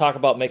 and let's talk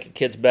about making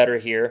kids better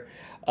here.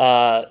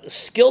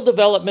 Skill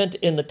development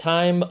in the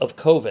time of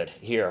COVID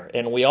here,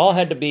 and we all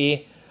had to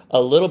be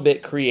a little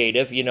bit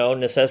creative.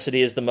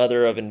 Necessity is the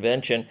mother of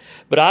invention.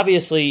 But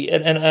obviously,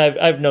 and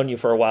I've known you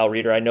for a while,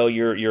 Reader. I know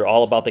you're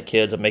all about the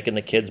kids and making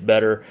the kids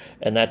better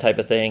and that type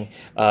of thing.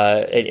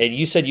 And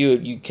you said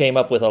you came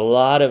up with a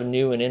lot of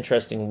new and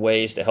interesting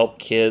ways to help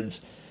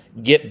kids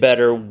get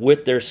better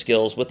with their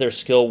skills, with their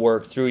skill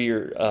work through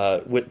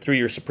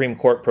your Supreme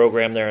Court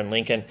program there in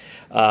Lincoln.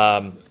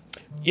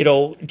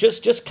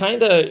 Just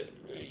kind of,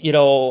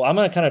 I'm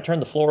going to kind of turn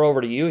the floor over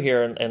to you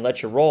here and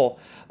let you roll.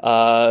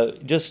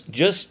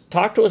 Just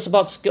talk to us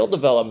about skill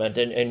development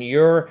and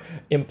your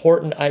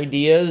important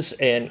ideas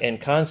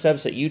and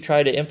concepts that you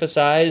try to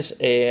emphasize.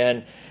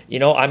 And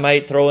I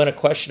might throw in a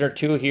question or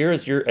two here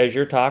as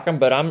you're talking,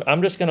 but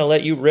I'm just going to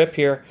let you rip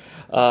here,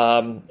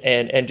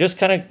 and just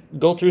kind of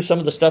go through some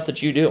of the stuff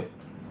that you do.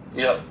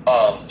 Yep.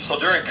 So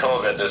during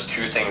COVID, there's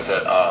two things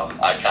that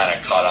I kind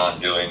of caught on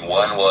doing.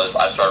 One was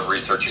I started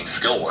researching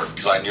skill work,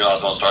 because I knew I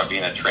was going to start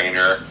being a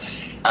trainer.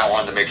 I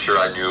wanted to make sure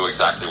I knew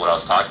exactly what I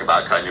was talking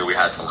about, because I knew we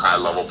had some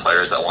high-level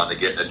players that wanted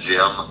to get in the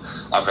gym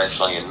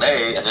eventually in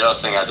May. And the other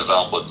thing I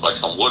developed was like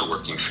some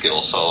woodworking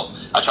skills. So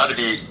I tried to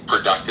be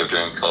productive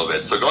during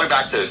COVID. So going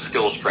back to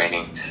skills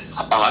training,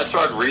 I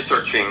started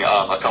researching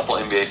a couple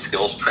NBA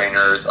skills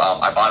trainers.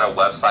 I bought a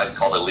website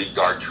called Elite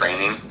Guard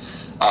Training.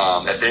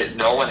 If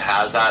no one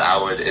has that,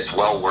 it's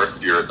well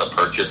worth the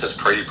purchase.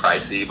 It's pretty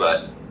pricey,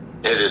 but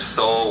it is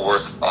so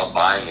worth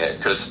buying it,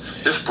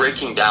 because just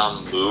breaking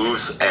down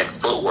moves and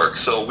footwork.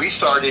 So we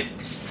started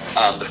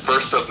the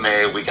 1st of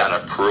May. We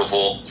got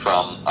approval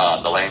from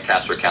the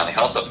Lancaster County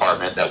Health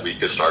Department that we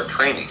could start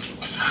training.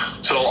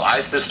 So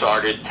I just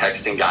started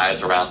texting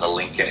guys around the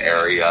Lincoln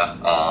area,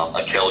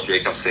 a Kel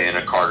Jacobson,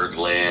 a Carter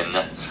Glenn,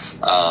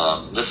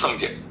 just some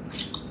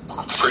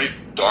pretty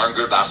darn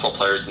good basketball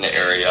players in the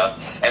area,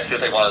 and see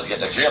if they wanted to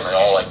get in the gym. And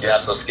all like,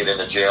 yes, let's get in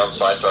the gym.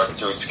 So I started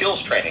doing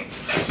skills training.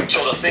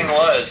 So the thing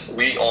was,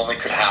 we only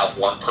could have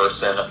one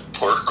person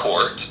per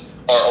court,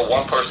 or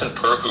one person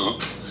per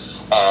hoop.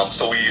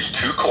 So we used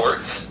 2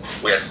 courts.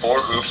 We had 4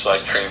 hoops, so I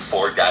trained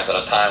 4 guys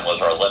at a time was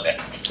our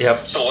limit. Yep.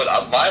 So with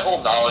my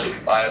whole knowledge,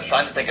 I was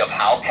trying to think of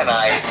how can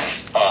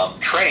I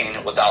train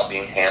without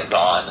being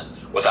hands-on,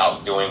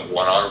 without doing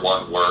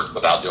one-on-one work,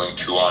 without doing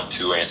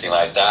 2-on-2, anything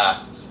like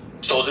that.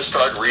 So just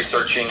started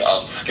researching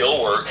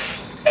skill work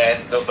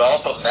and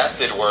developed a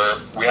method where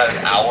we had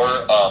an hour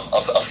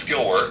of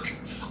skill work.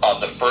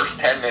 The first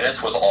 10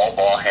 minutes was all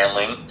ball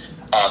handling.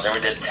 Then we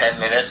did 10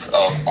 minutes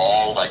of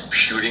all like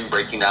shooting,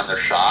 breaking down their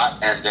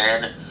shot. And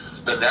then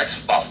the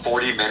next about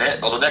 40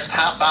 minutes, or the next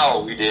half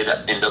hour, we did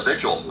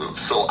individual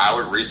moves. So I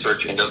would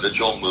research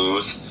individual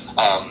moves,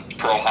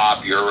 pro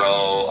hop,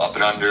 euro, up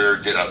and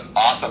under, did an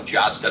awesome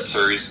jab step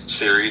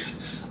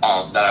series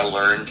that I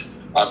learned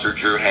through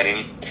Drew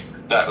Henning.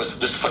 That was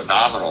just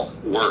phenomenal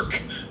work.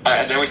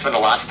 And then we spent the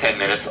last 10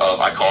 minutes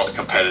of, I call it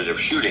competitive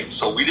shooting.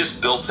 So we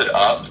just built it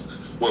up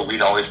where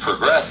we'd always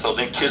progress. So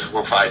then kids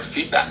will provide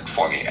feedback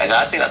for me. And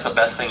I think that's the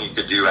best thing you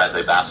could do as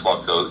a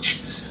basketball coach,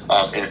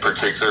 in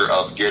particular,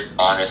 of get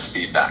honest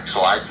feedback.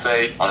 So I'd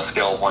say on a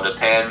scale of 1 to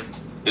 10,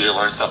 did you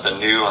learn something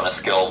new? On a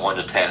scale of 1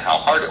 to 10, how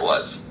hard it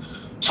was.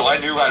 So I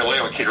knew right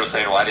away when kids were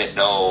saying, well, I didn't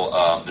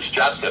know this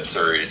jab step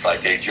series,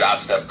 like a jab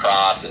step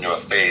cross into a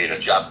fade, a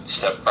jab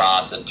step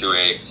cross into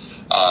a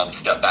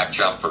step back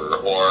jumper,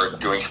 or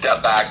doing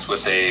step backs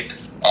with a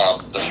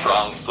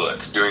strong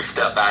foot, doing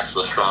step backs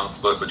with a strong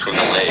foot between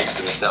the legs,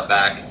 doing a step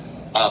back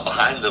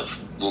behind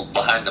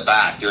the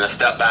back, doing a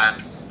step back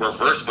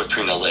reverse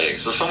between the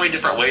legs. So many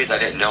different ways I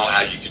didn't know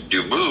how you could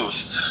do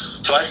moves.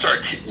 So I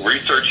started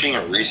researching.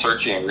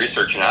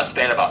 I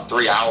spent about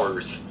 3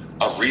 hours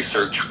of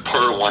research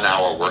per 1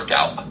 hour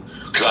workout.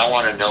 because I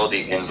want to know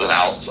the ins and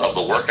outs of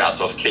the workout.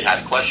 So if a kid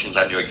had questions,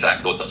 I knew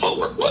exactly what the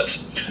footwork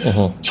was.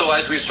 So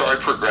as we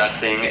started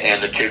progressing,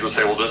 and the kids would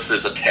say, well, this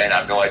is a 10, I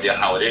have no idea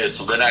how it is.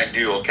 So then I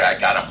knew, okay, I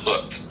got them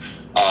hooked.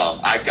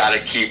 I got to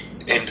keep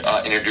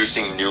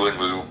introducing new and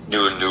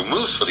new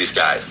moves for these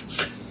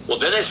guys. Well,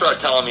 then they started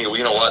telling me, well,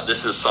 you know what,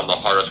 this is some of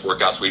the hardest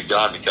workouts we've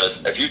done,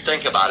 because if you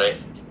think about it,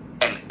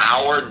 an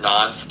hour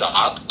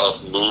nonstop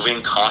of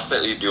moving,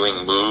 constantly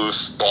doing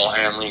moves, ball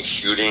handling,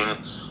 shooting.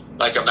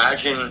 Like,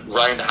 imagine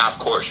running the half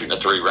court, shooting a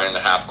three, running the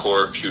half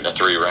court, shooting a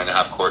three, running the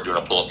half court, doing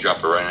a pull-up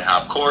jumper, running the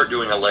half court,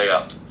 doing a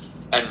layup,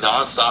 and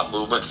nonstop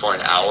movement for an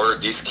hour.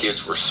 These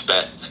kids were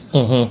spent.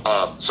 So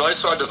I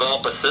started to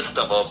develop a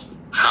system of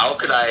how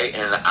could I,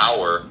 in an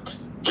hour,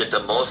 get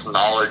the most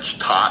knowledge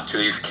taught to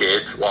these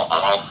kids while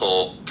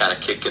also kind of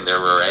kicking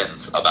their rear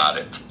ends about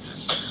it.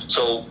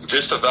 So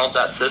just developed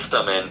that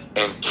system,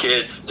 and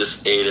kids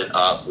just ate it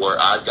up, where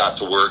I got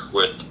to work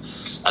with,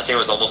 I think it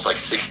was almost like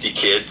 60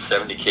 kids,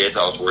 70 kids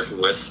I was working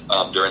with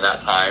during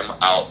that time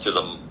out to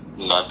the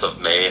month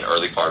of May and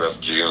early part of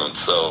June.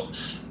 So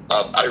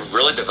I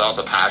really developed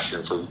a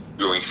passion for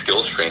doing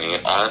skills training,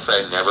 and honestly,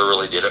 I never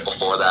really did it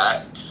before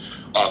that.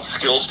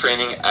 Skills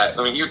training,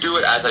 you do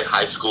it as a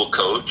high school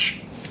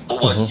coach,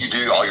 but when you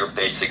do all your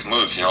basic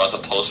moves, as a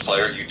post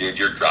player, you did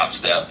your drop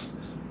step,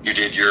 you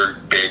did your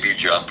baby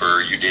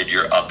jumper, you did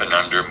your up and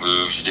under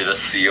moves, you did a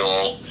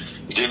seal,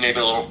 you did maybe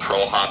a little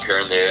pro hop here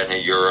and there and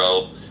a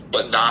euro,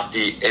 but not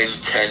the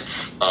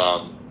intense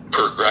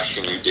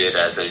progression you did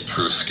as a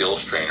true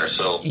skills trainer.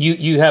 So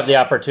you have the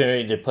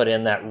opportunity to put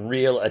in that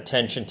real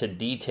attention to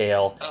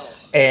detail,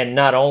 and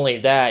not only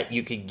that,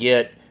 you could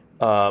get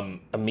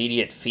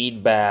immediate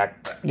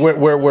feedback where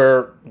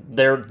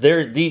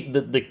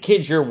the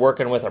kids you're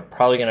working with are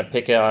probably going to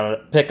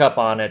pick up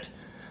on it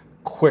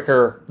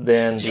quicker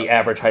than the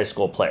average high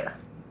school player.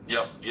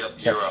 Yep,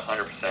 you're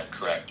 100%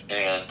 correct.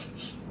 And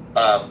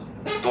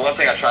the one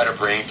thing I try to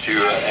bring to,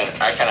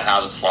 and I kind of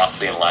have this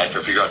philosophy in life,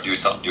 if you're going to do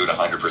something, do it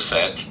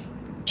 100%.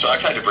 So I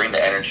tried to bring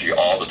the energy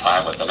all the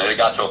time with them. And it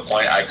got to a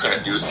point I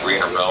couldn't do 3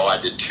 in a row. I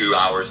did 2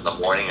 hours in the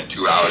morning and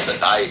 2 hours at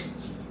night.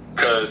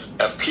 Because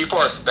if people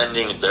are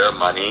spending their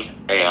money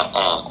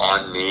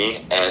on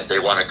me and they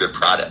want a good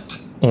product,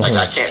 like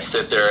I can't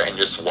sit there and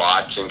just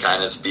watch and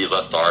kind of be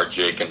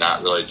lethargic and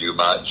not really do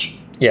much.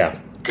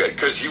 Yeah.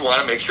 Because you want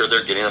to make sure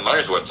they're getting the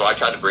money's worth. So I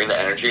tried to bring the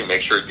energy and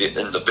make sure.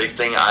 And the big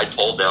thing I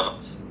told them,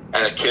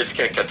 and the kids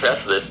can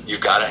contest this,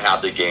 you've got to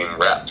have the game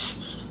reps.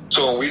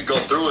 So when we'd go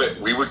through it,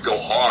 we would go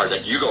hard.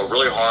 Like, you go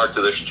really hard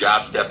to this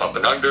jab step up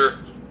and under,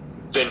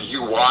 then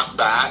you walk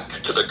back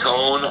to the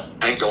cone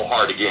and go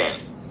hard again.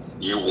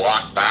 You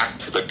walk back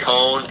to the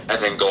cone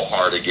and then go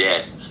hard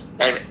again.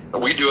 And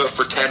we do it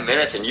for 10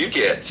 minutes, and you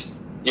get,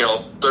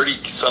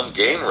 30-some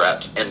game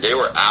reps, and they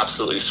were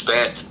absolutely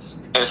spent.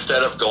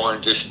 Instead of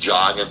going just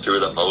jogging through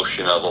the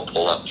motion of a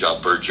pull-up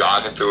jumper,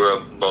 jogging through a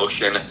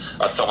motion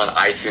of someone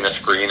icing a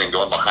screen and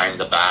going behind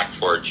the back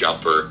for a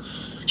jumper,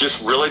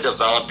 just really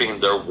developing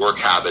their work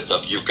habits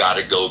of you've got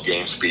to go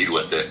game speed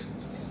with it.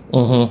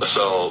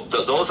 So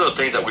those are the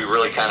things that we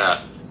really kind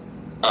of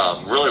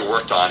really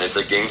worked on, is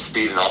the game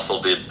speed and also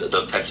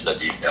the attention to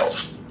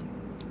details.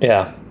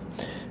 Yeah.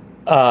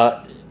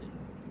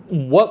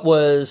 What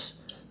was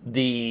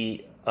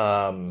the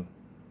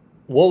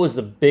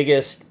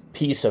biggest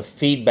piece of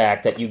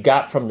feedback that you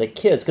got from the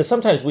kids? Because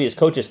sometimes we as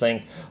coaches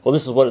think, well,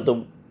 this is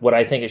what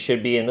I think it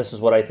should be, and this is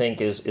what I think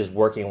is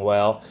working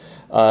well.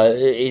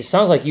 It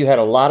sounds like you had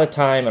a lot of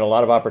time and a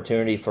lot of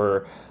opportunity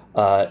for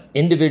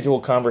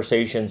individual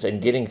conversations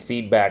and getting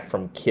feedback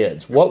from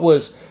kids. What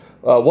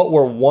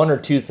were one or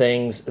two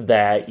things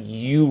that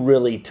you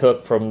really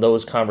took from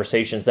those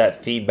conversations,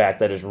 that feedback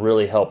that has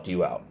really helped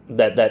you out,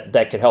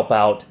 that could help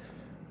out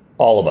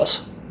all of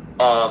us?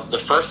 The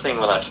first thing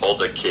when I told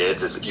the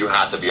kids is that you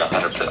have to be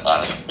 100%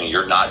 honest with me.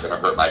 You're not going to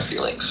hurt my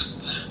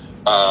feelings.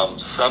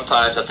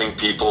 Sometimes I think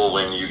people,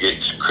 when you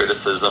get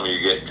criticism,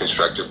 you get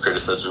constructive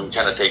criticism, you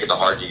kind of take it to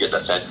heart and you get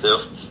defensive.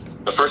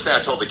 The first thing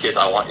I told the kids,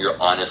 I want your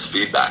honest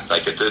feedback.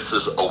 Like, if this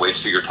is a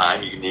waste of your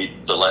time, you need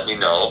to let me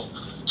know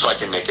so I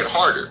can make it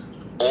harder.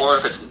 Or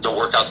if the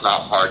workout's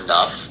not hard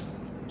enough,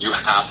 you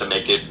have to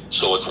make it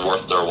so it's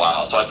worth their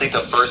while. So I think the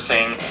first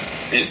thing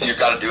you've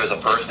got to do as a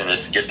person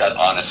is get that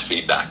honest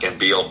feedback and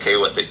be okay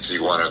with it because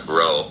you want to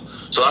grow.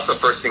 So that's the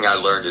first thing I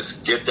learned, is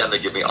get them to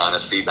give me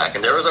honest feedback.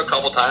 And there was a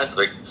couple times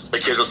the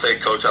kids would say,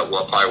 Coach, that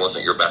probably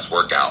wasn't your best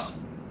workout.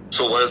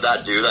 So what did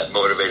that do? That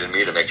motivated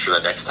me to make sure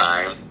the next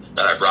time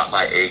that I brought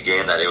my A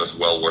game, that it was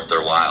well worth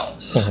their while.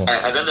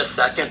 And then the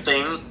second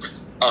thing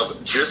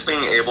of just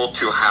being able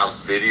to have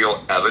video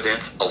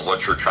evidence of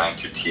what you're trying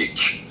to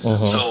teach.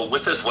 So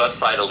with this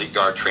website, Elite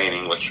Guard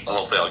Training, which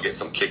hopefully I'll get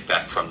some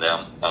kickback from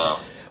them.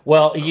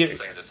 Well, so you're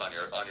saying this on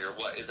your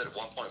what is it,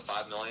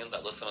 1.5 million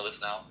that listen to this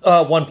now?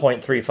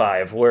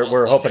 1.35.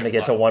 We're hoping to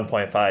get to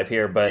 1.5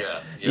 here, but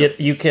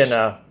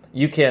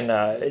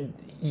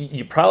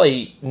you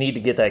probably need to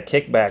get that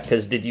kickback,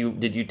 because did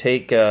you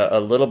take a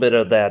little bit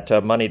of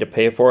that money to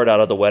pay for it out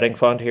of the wedding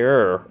fund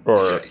here,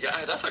 or? Yeah,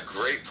 that's a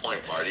great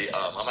point, Marty.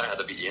 I'm gonna have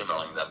to be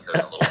emailing them here quicker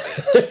in a little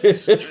bit.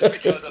 Just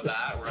because of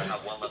that, we're going to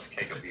have one less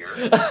keg of beer.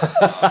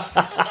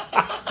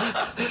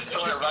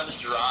 So when it runs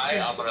dry,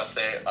 I'm going to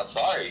say, I'm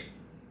sorry.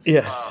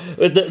 Yeah.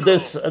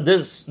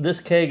 This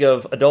keg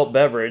of adult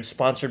beverage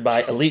sponsored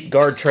by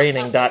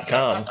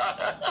EliteGuardTraining.com.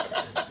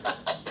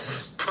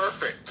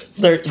 Perfect.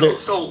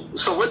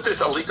 So with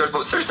this Elite Guard,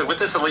 but seriously, with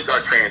this Elite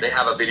Guard training, they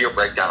have a video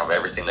breakdown of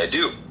everything they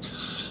do.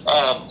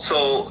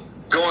 So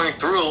going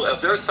through,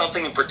 if there's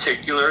something in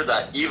particular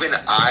that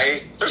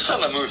there's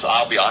some of the moves,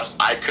 I'll be honest,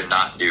 I could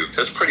not do.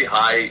 It's pretty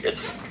high.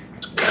 It's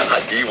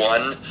like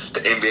D1 to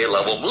NBA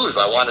level moves.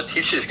 I wanted to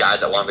teach these guys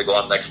that wanted to go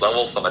on the next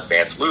level some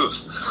advanced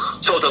moves.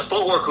 So the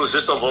footwork was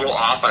just a little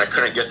off and I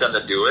couldn't get them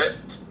to do it.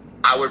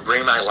 I would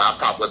bring my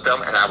laptop with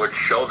them and I would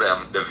show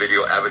them the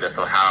video evidence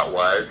of how it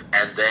was,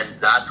 and then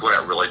that's when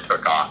it really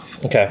took off.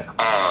 Okay.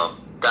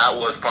 That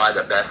was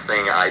probably the best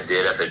thing I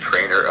did as a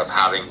trainer, of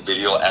having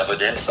video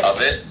evidence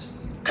of it.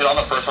 Because I'm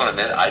the first one to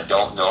admit I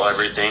don't know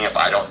everything. If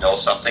I don't know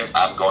something,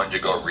 I'm going to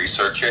go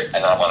research it,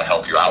 and I want to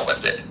help you out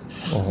with it.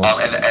 Mm-hmm.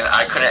 And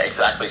I couldn't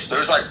exactly.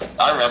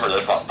 I remember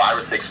there's about 5 or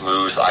 6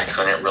 moves I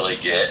couldn't really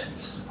get.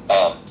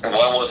 And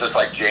one was this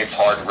like James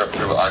Harden rip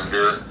through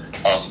under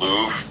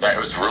move that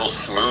was real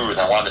smooth.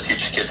 I wanted to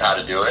teach kids how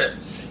to do it.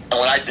 And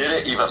when I did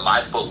it, even my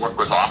footwork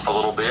was off a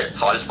little bit.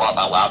 So I just brought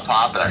my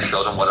laptop and I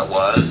showed them what it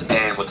was.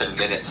 And within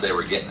minutes, they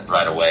were getting it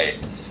right away.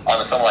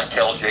 Someone like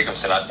Kel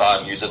Jacobson, I saw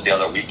him use it the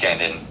other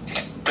weekend. And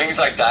things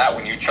like that,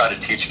 when you try to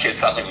teach kids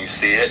something and you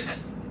see it,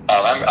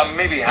 I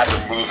maybe had to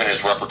move in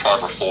his repertoire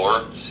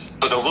before.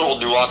 But the little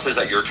nuances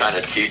that you're trying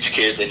to teach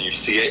kids and you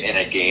see it in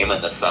a game in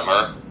the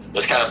summer,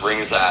 this kind of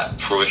brings that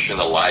fruition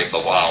to life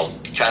of, wow,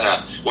 kind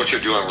of what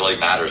you're doing really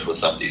matters with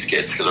some of these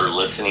kids because they're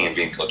listening and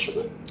being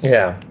coachable.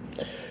 Yeah.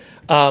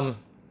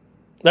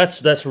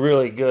 That's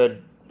really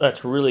good.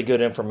 That's really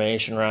good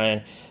information,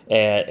 Ryan.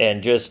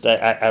 And just,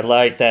 I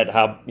like that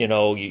how,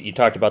 you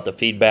talked about the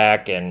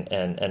feedback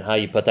and how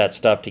you put that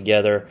stuff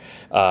together.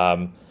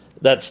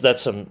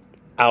 That's some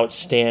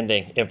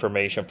outstanding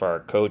information for our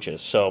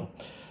coaches. So,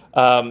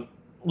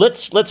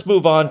 let's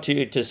move on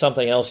to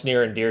something else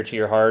near and dear to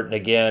your heart. And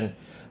again,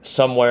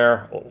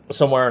 somewhere in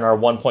our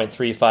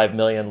 1.35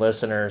 million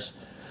listeners,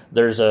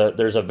 there's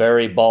a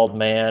very bald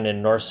man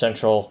in north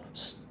central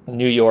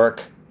New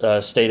York,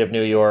 state of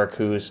New York,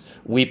 who's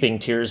weeping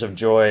tears of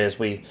joy as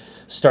we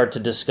start to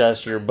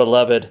discuss your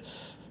beloved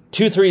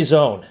 2-3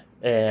 zone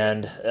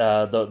and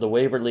the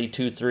Waverly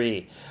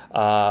 2-3.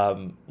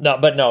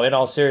 No, in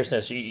all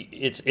seriousness,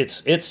 it's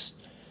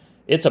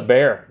a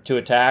bear to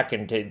attack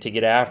and to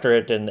get after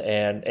it,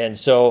 and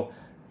so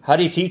how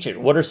do you teach it?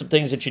 What are some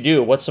things that you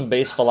do? What's some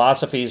base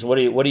philosophies? What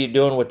are you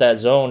doing with that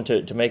zone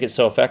to make it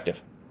so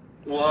effective?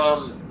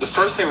 Well, the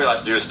first thing we like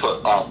to do is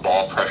put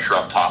ball pressure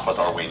on top with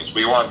our wings.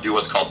 We want to do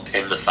what's called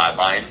pin the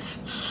sidelines.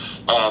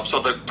 So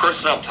the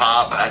person up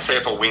top, I say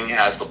if a wing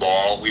has the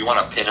ball, we want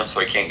to pin him so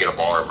he can't get a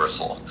ball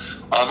reversal.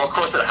 Of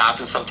course, it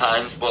happens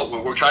sometimes, but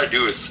what we're trying to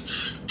do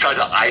is try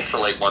to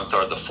isolate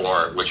 1/3 of the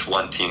floor, which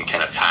one team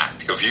can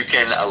attack. If you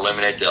can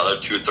eliminate the other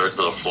 2/3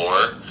 of the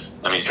floor,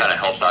 it kind of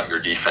helps out your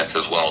defense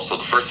as well. So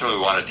the first thing we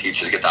want to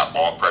teach is get that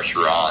ball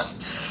pressure on.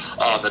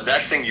 The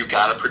next thing you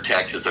got to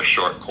protect is the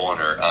short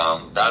corner.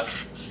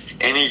 That's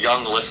any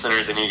young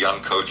listeners, any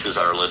young coaches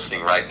that are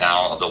listening right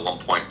now of the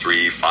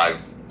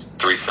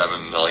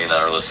 1.3537 million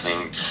that are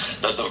listening.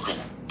 The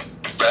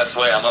best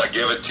way I'm going to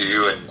give it to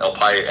you, and it'll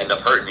probably end up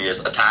hurting me,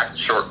 is attack the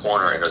short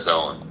corner in a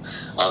zone,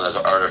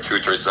 or a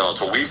 2-3 zone.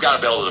 So we've got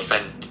to be able to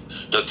defend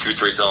the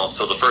 2-3 zone.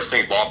 So the first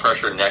thing, ball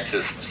pressure. Next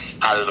is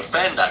how to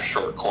defend that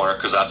short corner,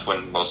 because that's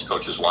when most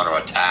coaches want to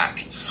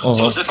attack. Uh-huh.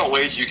 So there's different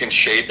ways you can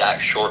shade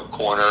that short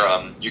corner.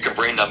 You can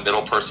bring the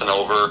middle person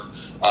over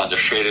to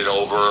shade it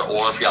over,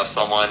 or if you have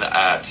someone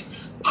at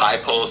high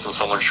post and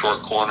someone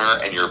short corner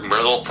and your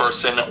middle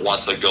person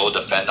wants to go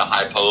defend the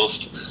high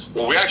post,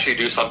 what we actually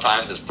do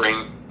sometimes is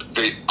bring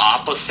the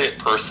opposite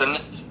person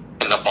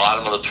in the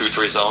bottom of the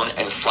 2-3 zone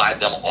and slide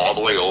them all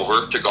the way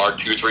over to guard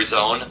 2-3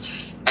 zone.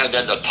 And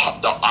then the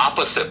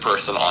opposite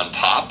person on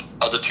top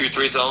of the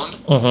 2-3 zone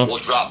will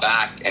drop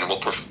back and will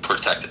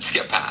protect it,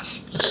 skip pass.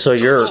 So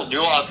your little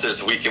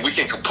nuances we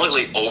can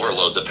completely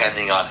overload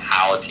depending on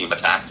how a team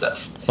attacks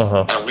us.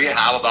 And we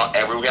have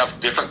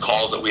different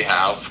calls that we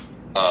have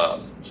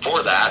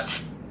for that.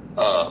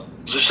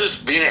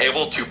 Just being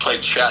able to play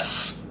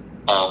chess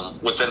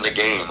within the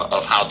game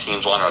of how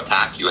teams want to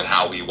attack you and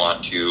how we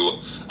want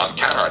to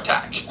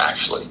counterattack,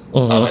 actually,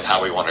 and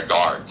how we want to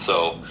guard.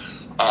 So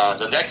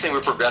the next thing we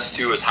progress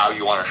to is how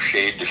you want to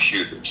shade the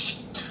shooters.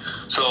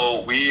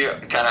 So we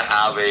kind of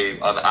have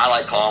I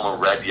like calling them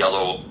a red,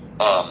 yellow,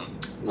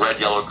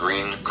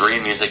 green.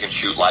 Green means they can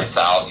shoot lights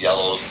out.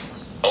 Yellow's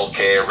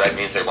okay. Red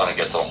means they want to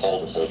get to the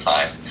hole the whole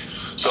time.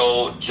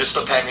 So just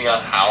depending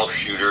on how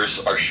shooters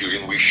are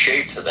shooting, we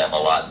shade to them a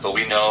lot. So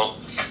we know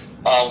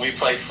we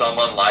play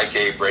someone like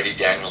a Brady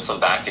Danielson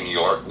back in New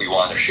York. We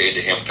want to shade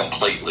to him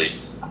completely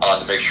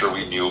to make sure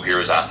we knew he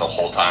was at the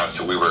whole time.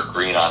 So we were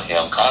green on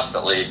him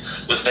constantly,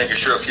 just making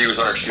sure if he was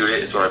going to shoot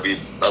it, it's going to be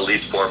at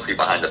least 4 feet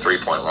behind the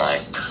 3-point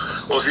line.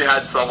 Well, if you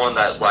had someone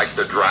that likes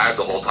to drive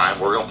the whole time,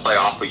 we're going to play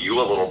off of you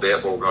a little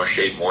bit, but we're going to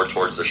shade more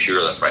towards the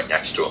shooter that's right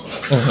next to him.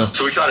 Mm-hmm.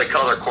 So we try to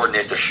color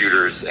coordinate the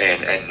shooters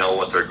and know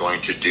what they're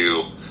going to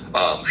do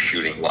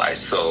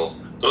shooting-wise. So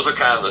those are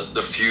kind of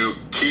the few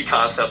key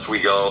concepts we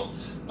go.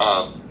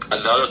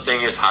 Another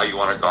thing is how you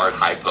want to guard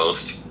high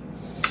post.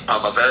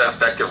 A very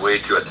effective way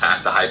to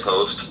attack the high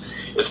post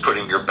is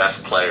putting your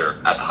best player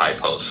at the high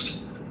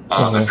post.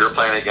 If you're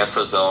playing against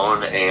a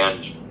zone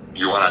and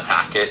you want to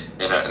attack it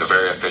in a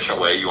very efficient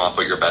way, you want to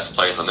put your best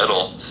player in the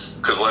middle,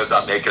 because what does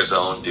that make a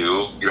zone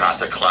do? You have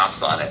to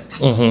collapse on it.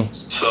 Mm-hmm.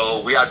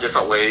 So we have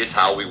different ways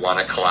how we want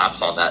to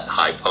collapse on that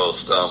high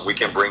post. We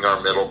can bring our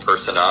middle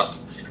person up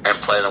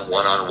and play them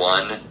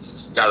one-on-one.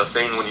 Now, the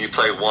thing when you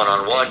play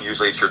one-on-one,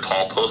 usually it's your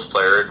tall post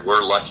player, and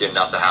we're lucky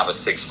enough to have a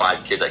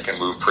 6'5" kid that can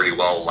move pretty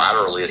well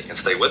laterally, that can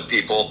stay with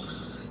people.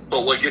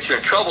 But what gets you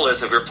in trouble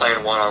is if you're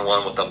playing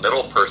one-on-one with a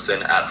middle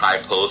person at high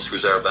post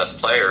who's their best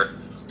player,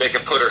 they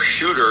can put a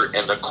shooter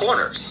in the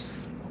corners.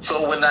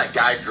 So when that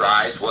guy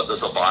drives, what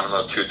does the bottom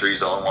of 2-3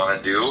 zone want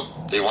to do?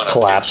 They want to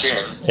collapse pitch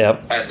in,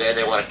 and then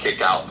they want to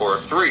kick out for a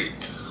 3.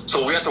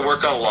 So we have to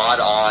work a lot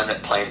on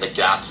playing the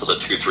gaps of the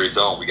 2-3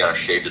 zone. We got to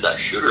shade to that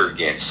shooter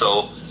again.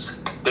 So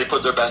they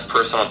put their best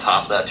person on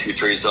top of that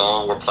 2-3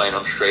 zone. We're playing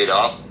them straight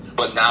up.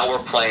 But now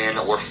we're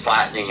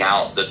flattening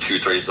out the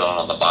 2-3 zone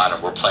on the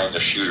bottom. We're playing the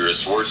shooters.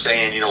 So we're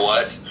saying, you know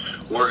what?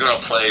 We're going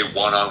to play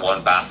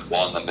one-on-one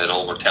basketball in the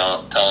middle. We're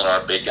telling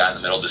our big guy in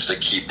the middle just to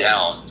keep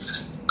down.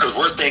 Because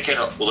we're thinking,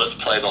 well, let's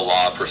play the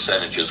law of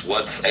percentages.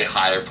 What's a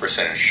higher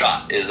percentage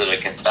shot? Is it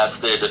a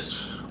contested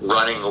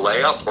running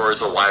layup, or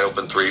is it a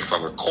wide-open 3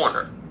 from a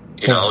corner?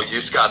 You know, you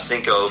just got to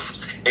think of,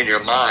 in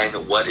your mind,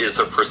 what is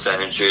the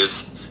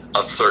percentages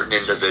of certain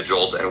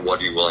individuals and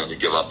what are you willing to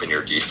give up in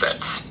your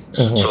defense?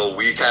 Mm-hmm. So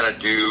we kind of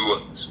do,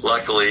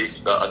 luckily,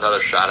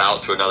 another shout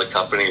out to another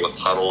company with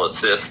Huddle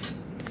Assist.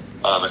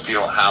 If you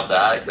don't have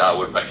that, I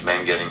would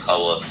recommend getting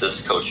Huddle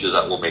Assist coaches.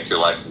 That will make your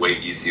life way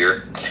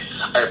easier.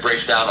 It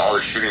breaks down all the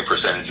shooting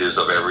percentages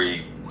of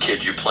every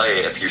kid you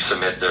play if you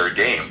submit their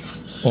games.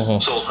 Mm-hmm.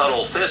 So with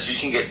Huddle Assist, you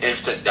can get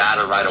instant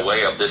data right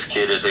away of this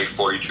kid is a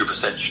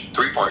 42%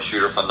 three-point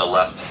shooter from the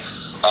left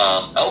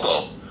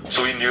elbow.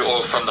 So we knew,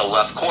 or from the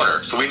left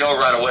corner. So we know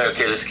right away,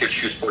 okay, this kid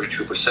shoots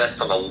 42%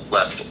 from the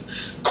left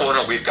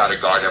corner. We've got to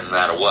guard him no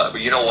matter what.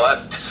 But you know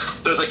what?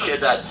 There's a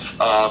kid that's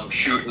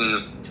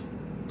shooting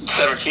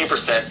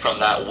 17% from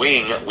that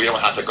wing. We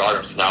don't have to guard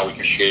him. So now we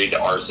can shade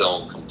our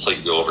zone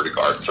completely over to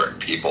guard certain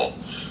people.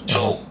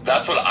 So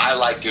that's what I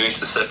like doing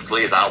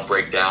specifically is I'll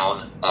break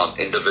down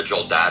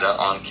individual data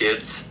on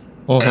kids.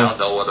 And I'll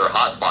know where their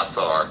hot spots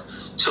are.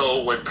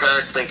 So when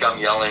parents think I'm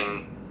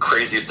yelling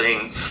crazy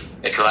things,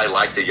 because I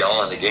like to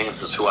yell in the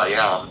games, is who I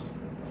am,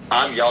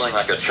 I'm yelling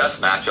like a chess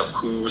match of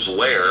who's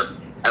where,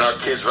 and our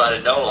kids try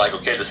to know, like,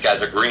 okay, this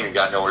guy's a green, we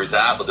got to know where he's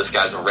at, but this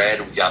guy's a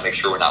red, we got to make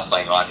sure we're not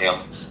playing on him.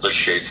 Let's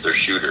shade to their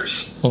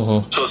shooters.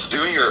 Mm-hmm. So it's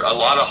doing a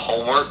lot of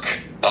homework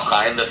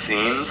behind the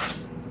scenes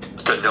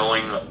to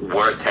knowing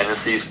where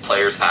tendencies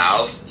players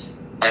have,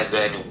 and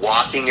then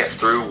walking it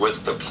through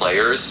with the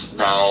players.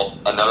 Now,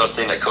 another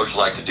thing that coaches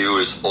like to do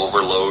is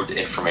overload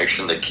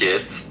information to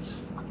kids.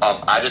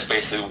 I just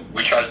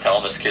we try to tell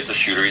them this kid's a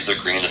shooter, he's a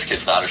green, this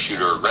kid's not a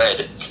shooter, or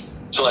red.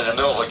 So in the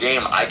middle of a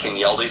game, I can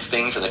yell these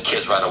things, and the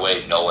kids right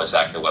away know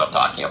exactly what I'm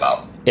talking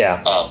about.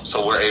 Yeah.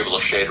 So we're able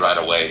to shade right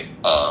away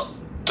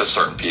to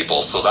certain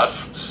people. So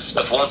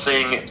that's one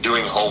thing.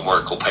 Doing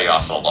homework will pay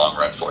off in the long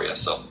run for you.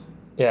 So.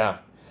 Yeah.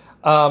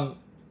 Do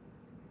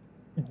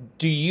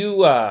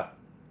you,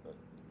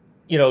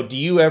 do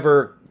you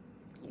ever?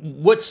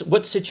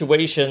 What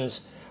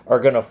situations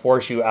are going to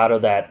force you out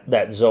of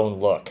that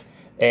zone look?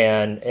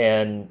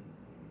 And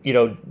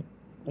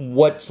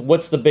what's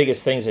the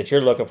biggest things that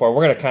you're looking for?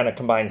 We're going to kind of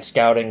combine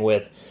scouting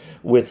with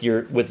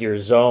your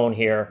zone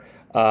here.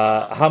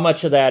 How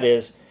much of that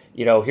is,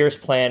 here's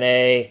plan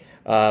A,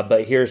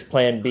 but here's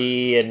plan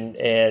B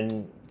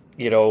and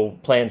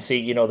plan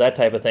C, that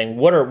type of thing.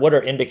 What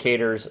are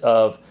indicators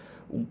of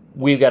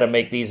we've got to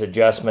make these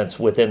adjustments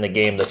within the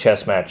game, the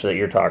chess match that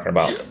you're talking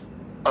about? Yeah.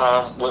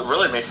 What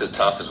really makes it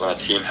tough is when a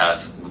team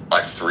has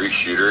like 3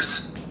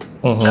 shooters.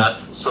 Mm-hmm.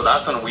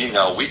 That's when we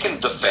know we can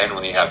defend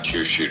when you have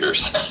 2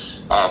 shooters.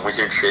 We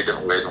can shade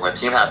different ways. And when a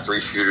team has 3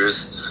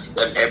 shooters,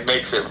 it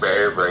makes it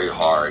very, very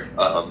hard.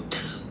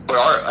 But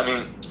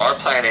our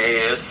plan A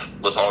is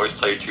let's always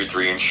play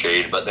 2-3 and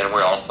shade. But then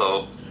we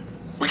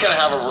kind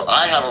of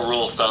I have a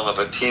rule of thumb: if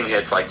a team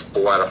hits like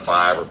 4 out of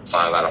 5 or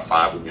 5 out of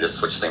 5, we need to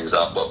switch things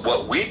up. But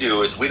what we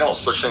do is we don't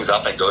switch things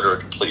up and go to a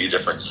completely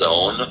different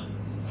zone.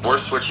 We're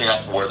switching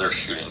up where they're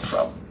shooting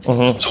from.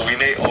 Mm-hmm. So we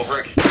may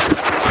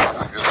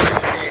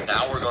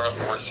now we're going to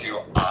force you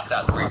off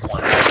that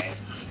 3-point line.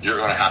 You're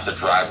going to have to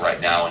drive right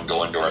now and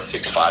go into our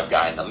 6'5"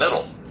 guy in the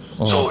middle.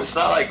 Mm-hmm. So it's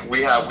not like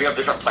we have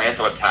different plans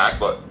of attack,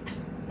 but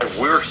if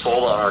we're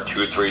sold on our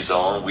 2-3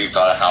 zone, we've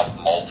got to have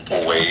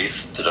multiple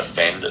ways to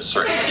defend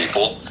certain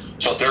people.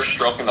 So if they're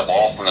stroking the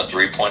ball from the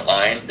 3-point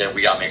line, then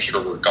we got to make sure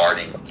we're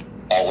guarding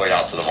all the way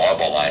out to the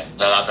volleyball line.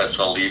 Now that's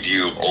going to leave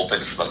you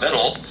open for the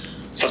middle.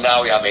 So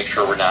now we got to make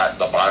sure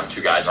the bottom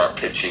two guys aren't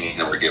pitching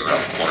and we're giving up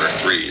corner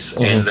threes.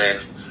 Mm-hmm. And then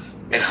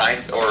in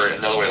hindsight, or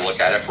another way to look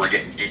at it, if we're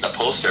getting beat in the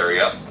post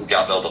area, we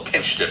got to be able to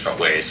pinch different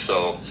ways.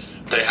 So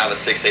they have a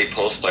 6'8"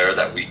 post player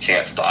that we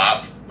can't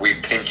stop. We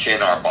pinch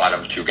in our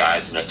bottom two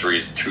guys in a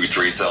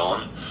 2-3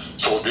 zone.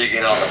 So we'll dig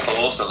in on the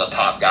post, and the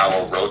top guy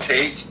will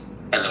rotate,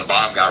 and then the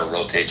bottom guy will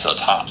rotate to the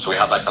top. So we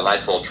have like a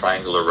nice little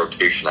triangular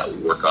rotation that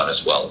we work on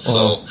as well.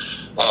 So,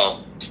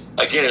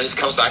 again, it just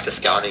comes back to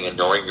scouting and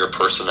knowing your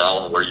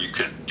personnel and where you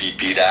could be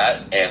beat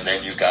at, and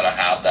then you've got to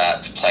have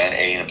that plan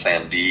A and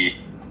plan B,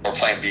 or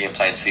plan B and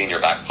plan C in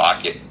your back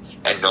pocket,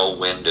 and know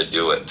when to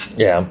do it.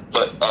 Yeah.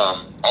 But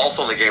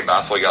also in the game of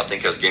basketball, you got to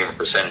think as game of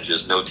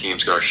percentages. No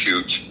team's going to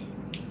shoot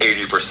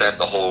 80%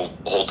 the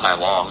whole time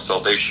long. So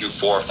if they shoot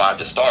 4 or 5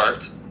 to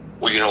start,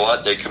 well, you know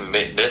what? They can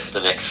miss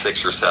the next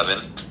 6 or 7.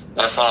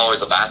 That's not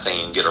always a bad thing.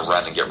 You can get a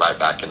run and get right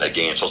back in the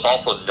game. So it's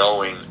also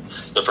knowing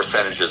the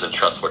percentages and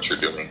trust what you're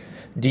doing.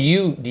 Do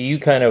you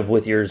kind of,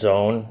 with your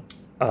zone,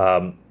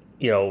 tell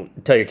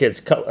your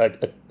kids,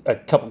 a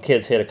couple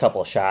kids hit a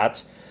couple of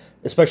shots,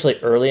 especially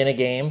early in a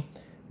game,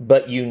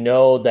 but you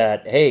know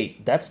that,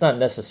 hey, that's not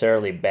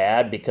necessarily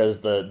bad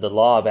because the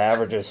law of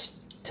averages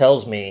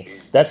tells me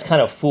that's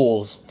kind of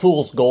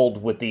fool's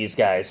gold with these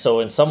guys.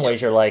 So in some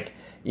ways you're like,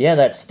 yeah,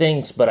 that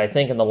stinks, but I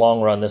think in the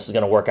long run this is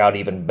going to work out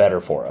even better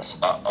for us.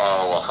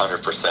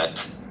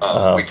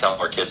 100%. We tell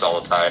our kids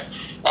all the time.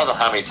 I don't know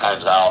how many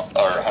times I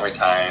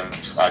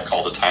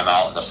called a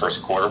timeout in the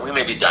first quarter. We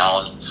may be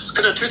down.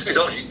 Because in truth be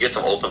told, you can get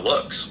some open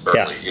looks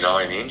early. Yeah. You know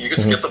what I mean? You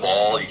can skip the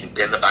ball. You can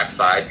pin the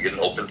backside. You get an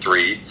open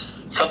 3.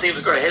 Some teams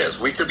are going to hit us.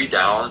 We could be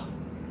down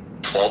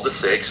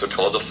 12-6 or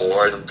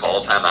 12-4 and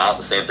call a timeout.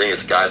 The same thing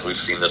as guys, we've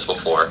seen this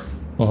before.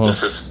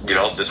 This is,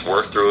 just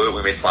work through it.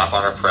 We may slap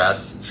on our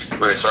press. We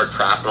may start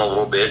trapping a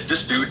little bit.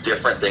 Just do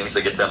different things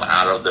to get them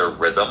out of their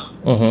rhythm.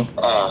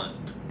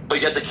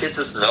 But yet the kids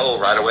just know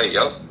right away,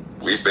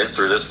 we've been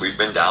through this. We've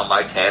been down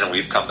by 10 and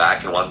we've come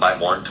back and won by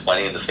more than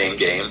 20 in the same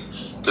game.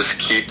 Just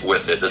keep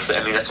with it.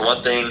 That's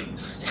one thing.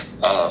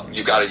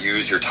 You got to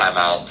use your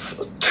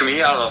timeouts. To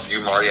me, I don't know if you,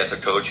 Marty, as a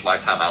coach, my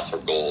timeouts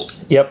are gold.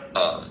 Yep.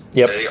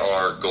 They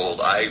are gold.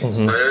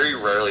 Very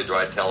rarely do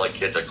I tell a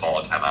kid to call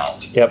a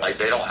timeout. Yep. Like,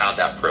 they don't have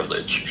that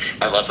privilege.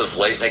 Unless it's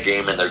late in the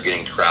game and they're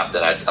getting trapped,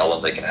 then I tell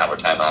them they can have a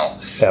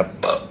timeout.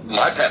 Yep. But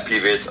my pet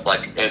peeve is,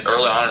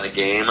 early on in the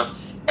game,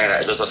 and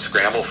there's a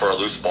scramble for a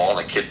loose ball,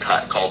 and a kid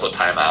calls a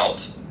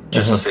timeout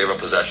just to save a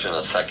possession in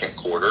the second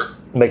quarter.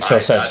 Makes no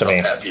sense to me.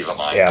 That's a pet peeve of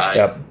mine.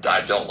 Yeah,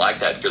 I don't like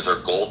that because they're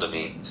gold to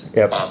me.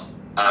 Yep.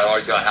 I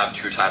always got to have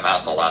 2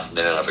 timeouts in the last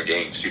minute of a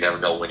game, so you never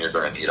know when you're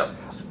going to need them.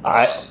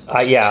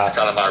 That's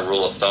kind of my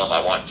rule of thumb.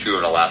 I want 2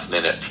 in the last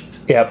minute.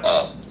 Yep.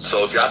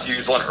 So if you have to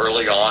use one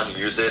early on,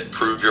 use it,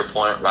 prove your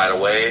point right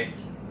away,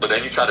 but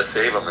then you try to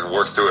save them and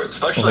work through it.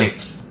 Especially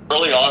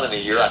early on in the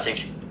year, I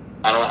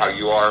don't know how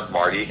you are,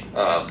 Marty.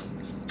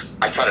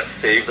 I try to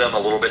save them a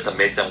little bit to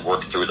make them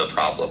work through the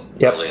problem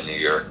early in the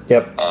year.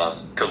 Yep.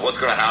 Because what's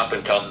going to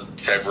happen come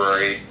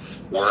February,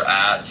 we're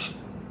at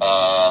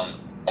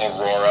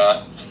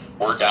Aurora.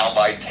 We're down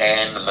by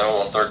 10 in the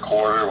middle of the third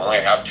quarter. We only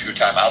have 2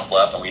 timeouts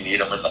left, and we need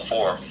them in the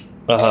fourth.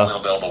 We're going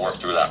to be able to work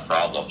through that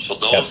problem. So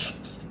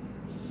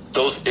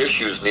those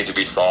issues need to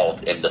be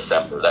solved in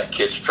December. That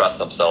kids trust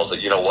themselves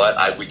that, you know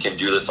what, we can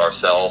do this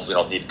ourselves. We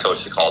don't need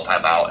coach to call a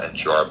timeout and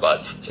show our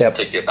butts to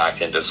get back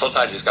into it.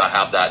 Sometimes you just got to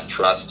have that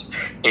trust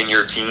in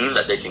your team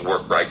that they can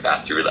work right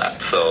back through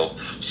that. So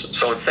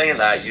in saying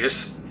that,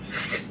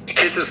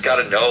 kids just got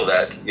to know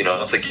that,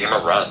 it's a game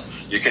of runs.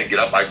 You can get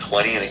up by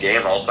 20 in a game,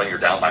 and all of a sudden you're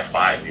down by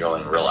 5, and you don't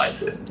even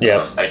realize it.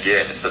 Yeah.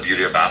 Again, it's the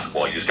beauty of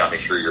basketball. You just got to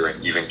make sure you're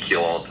in even keel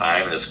all the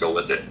time and just go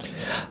with it.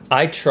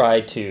 I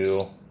try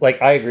to,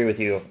 I agree with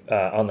you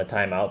on the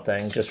timeout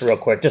thing, just real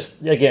quick. Just,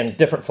 again,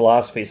 different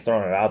philosophies,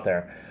 throwing it out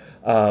there.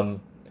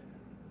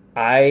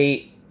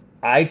 I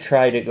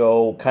try to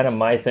go, kind of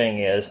my thing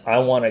is, I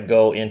want to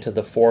go into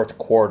the fourth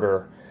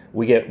quarter.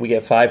 We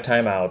get 5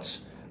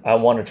 timeouts. I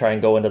want to try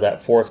and go into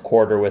that fourth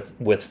quarter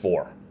with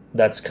 4.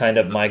 That's kind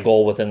of my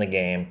goal within the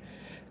game.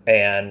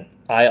 And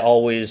I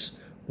always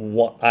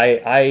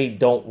I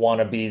don't want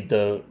to be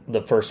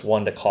the first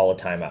one to call a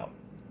timeout.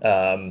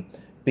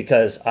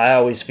 Because I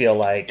always feel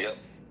like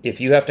if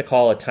you have to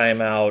call a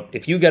timeout,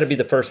 if you got to be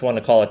the first one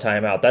to call a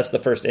timeout, that's the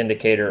first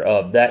indicator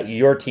of that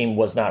your team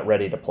was not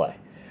ready to play.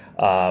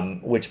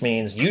 Which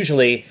means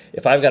usually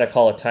if I've got to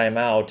call a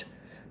timeout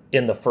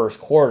in the first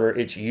quarter,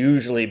 it's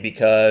usually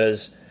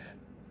because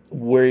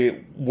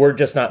we're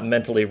just not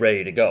mentally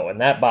ready to go. And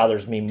that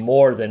bothers me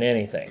more than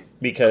anything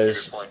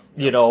because,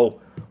 we got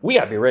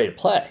to be ready to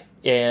play.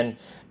 And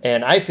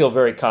I feel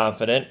very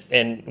confident,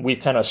 and we've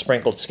kind of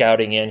sprinkled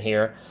scouting in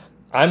here.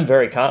 I'm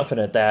very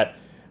confident that,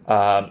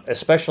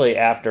 especially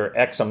after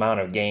X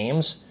amount of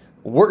games,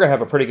 we're going to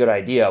have a pretty good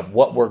idea of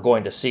what we're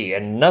going to see.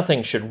 And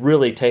nothing should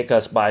really take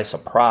us by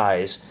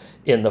surprise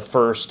in the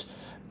first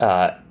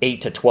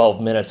 8 to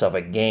 12 minutes of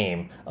a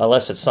game,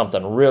 unless it's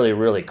something really,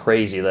 really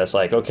crazy that's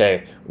like,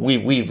 okay,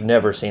 we've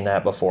never seen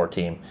that before,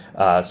 team.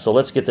 So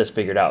let's get this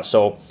figured out.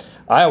 So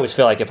I always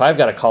feel like if I've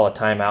got to call a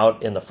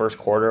timeout in the first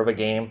quarter of a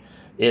game,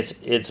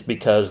 it's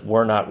because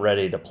we're not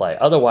ready to play.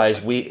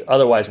 Otherwise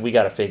we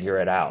got to figure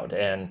it out.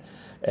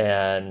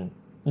 And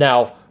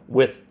now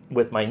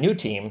with my new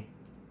team,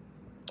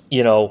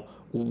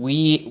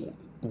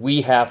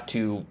 we have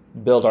to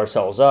build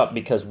ourselves up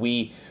because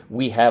we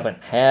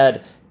haven't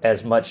had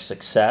as much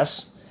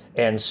success,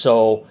 and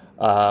so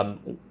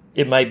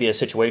it might be a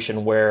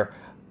situation where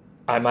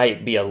I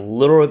might be a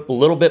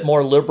little bit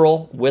more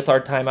liberal with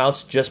our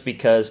timeouts, just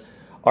because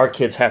our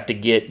kids have to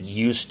get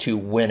used to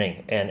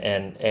winning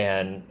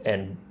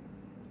and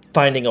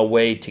finding a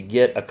way to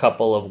get a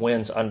couple of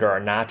wins under our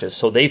notches,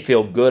 so they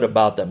feel good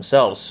about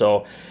themselves.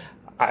 So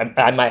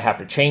I might have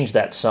to change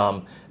that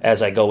some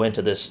as I go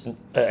into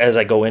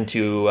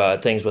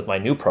things with my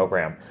new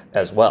program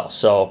as well.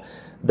 So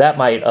that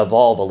might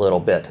evolve a little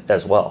bit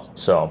as well.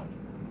 So,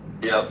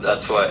 yeah,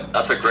 that's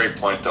a great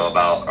point though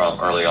about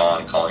early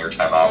on calling your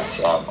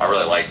timeouts. I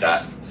really like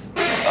that.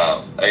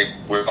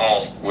 We've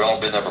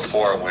all been there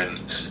before. When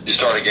you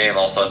start a game,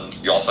 all of a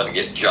sudden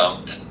get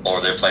jumped,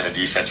 or they're playing a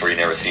defense where you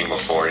never seen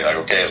before. You're like,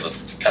 okay,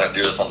 let's kind of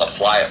do this on the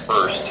fly at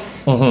first.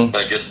 mm-hmm.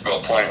 But it gets to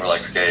a point where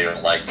like, okay, you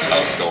don't like how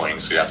it's going,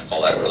 so you have to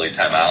call that early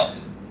timeout,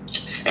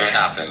 and it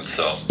happens.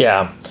 So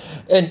yeah,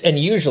 and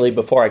usually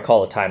before I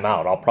call a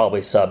timeout, I'll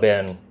probably sub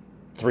in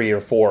 3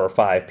 or 4 or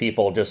 5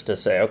 people just to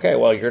say, okay,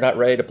 well, you're not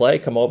ready to play.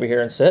 Come over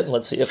here and sit, and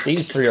let's see if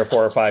these 3 or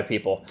 4 or 5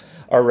 people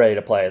are ready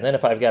to play. And then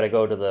if I've got to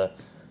go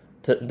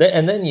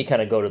and then you kind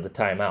of go to the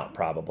timeout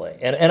probably.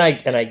 And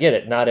I get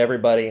it. Not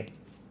everybody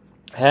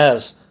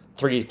has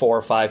 3, 4,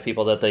 or 5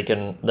 people that they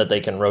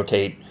can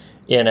rotate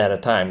in at a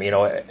time.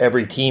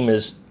 Every team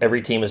is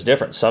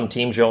different. Some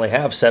teams you only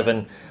have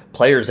 7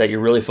 players that you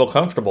really feel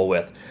comfortable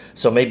with.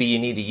 So maybe you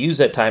need to use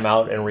that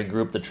timeout and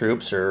regroup the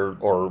troops,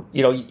 or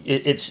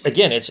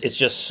it's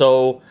just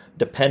so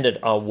dependent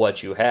on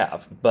what you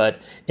have. But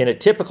in a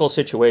typical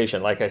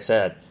situation, like I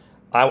said,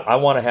 I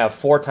want to have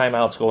 4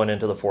 timeouts going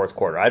into the fourth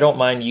quarter. I don't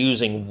mind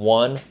using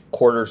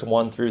quarters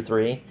 1 through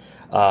 3,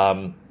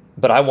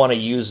 but I want to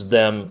use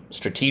them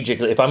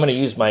strategically. If I'm going to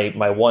use my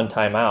 1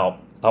 timeout,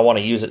 I want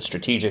to use it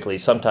strategically.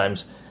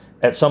 Sometimes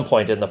at some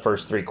point in the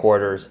first 3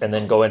 quarters, and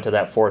then go into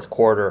that fourth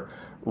quarter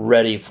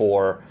ready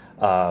for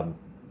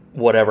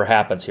whatever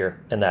happens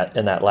here in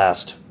that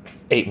last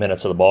 8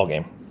 minutes of the ball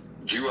game.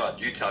 Do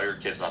you tell your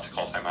kids not to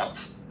call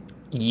timeouts?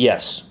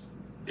 Yes.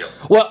 Yep.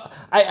 Well,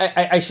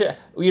 I should.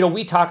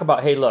 We talk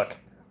about, hey, look,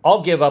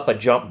 I'll give up a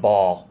jump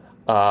ball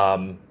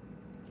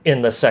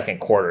in the second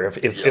quarter if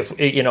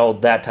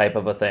that type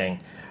of a thing,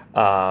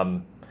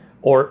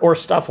 or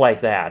stuff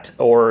like that,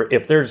 or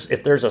if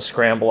there's a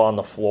scramble on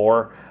the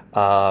floor.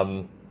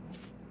 I'm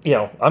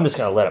just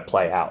going to let it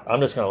play out. I'm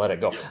just going to let it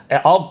go.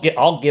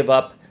 I'll give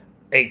up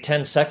a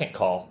 10-second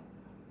call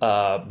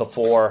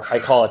before I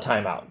call a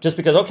timeout, just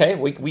because, okay,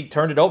 we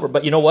turned it over.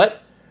 But you know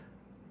what?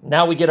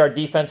 Now we get our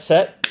defense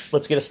set.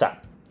 Let's get a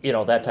stop.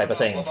 That type of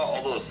thing. What about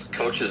all those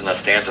coaches in the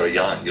stands that are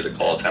yelling at you to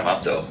call a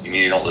timeout, though? You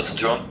mean you don't listen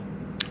to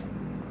them?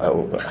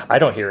 Oh, I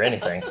don't hear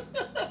anything.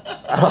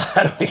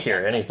 I don't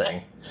hear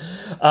anything.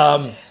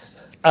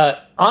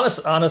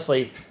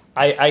 Honestly,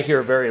 I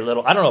hear very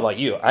little. I don't know about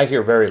you. I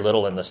hear very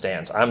little in the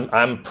stands.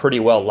 I'm pretty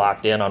well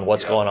locked in on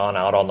what's going on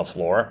out on the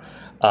floor.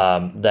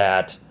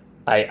 That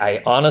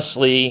I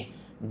honestly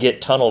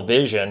get tunnel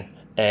vision,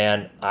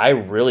 and I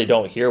really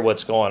don't hear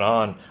what's going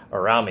on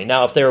around me.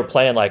 Now, if they were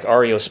playing like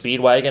REO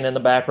Speedwagon in the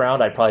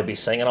background, I'd probably be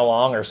singing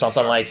along or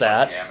something like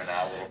that. Jamming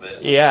out a little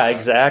bit. Yeah,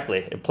 exactly.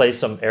 It plays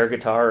some air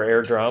guitar or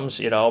air drums,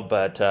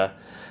 but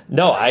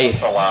no, every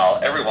once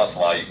in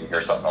a while you can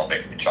hear something that'll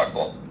make me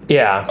chuckle.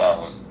 Yeah.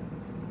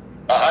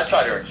 I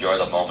try to enjoy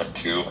the moment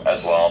too,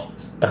 as well.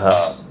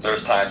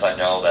 There's times I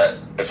know that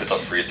if it's a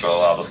free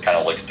throw, I'll just kind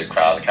of look at the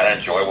crowd and kind of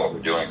enjoy what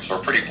we're doing, because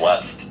we're pretty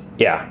blessed.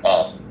 Yeah.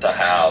 To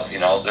have,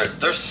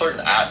 there's certain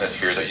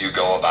atmosphere that you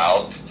go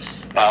about,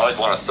 and I always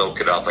want to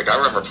soak it up. Like, I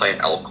remember playing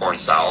Elkhorn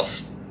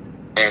South,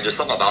 and just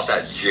something about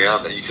that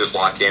gym that you just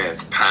walk in and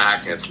it's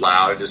packed and it's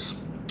loud. Just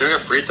doing a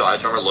free throw, I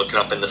just remember looking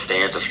up in the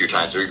stands a few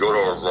times. Or you go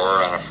to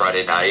Aurora on a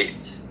Friday night,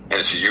 and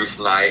it's a youth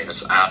night, and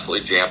it's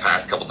absolutely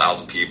jam-packed, a couple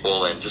thousand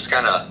people, and just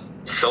kind of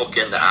soak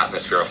in the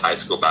atmosphere of high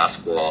school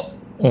basketball.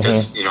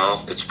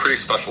 Mm-hmm. It's pretty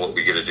special what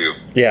we get to do.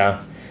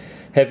 Yeah.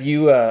 Have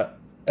you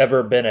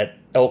ever been at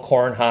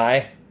Elkhorn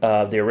High,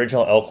 the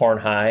original Elkhorn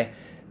High,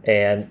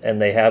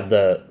 and they have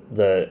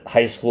the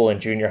high school and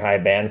junior high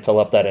band fill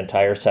up that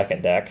entire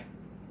second deck?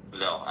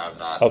 No, I have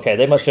not. Okay,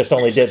 they must just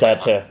only did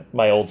that to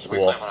my old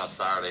school. We play on a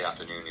Saturday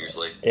afternoon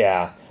usually.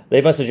 Yeah,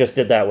 they must have just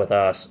did that with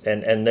us,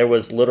 and there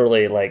was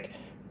literally like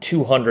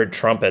 200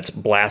 trumpets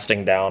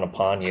blasting down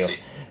upon you,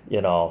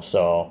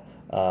 so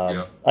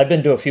I've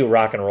been to a few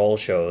rock and roll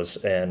shows,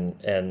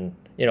 and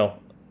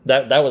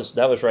that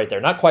was right there.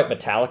 Not quite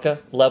Metallica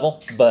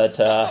level, but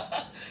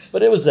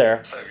it was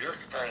there. So if you're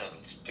comparing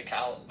to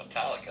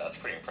Metallica, that's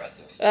pretty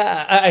impressive.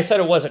 I said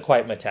it wasn't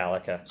quite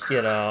Metallica,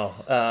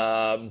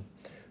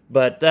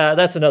 But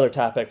that's another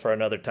topic for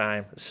another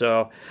time.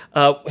 So,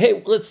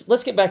 hey,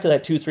 let's get back to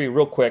that 2-3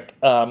 real quick.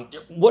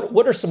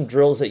 What are some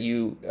drills that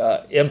you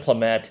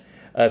implement,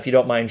 if you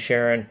don't mind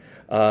sharing,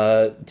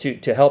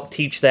 to help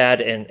teach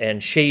that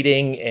and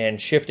shading and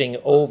shifting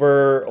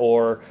over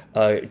or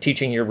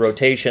teaching your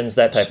rotations,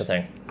 that type of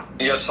thing?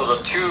 Yeah, so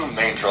the two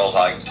main drills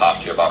I can talk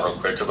to you about real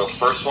quick. The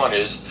first one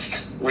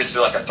is we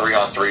do like a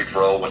 3-on-3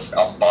 drill with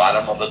a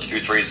bottom of the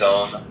 2-3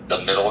 zone, the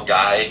middle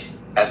guy,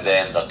 and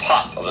then the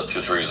top of the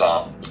 2-3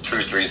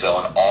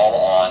 zone, all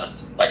on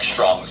like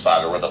strong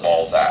side or where the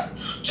ball's at.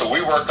 So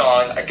we work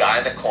on a guy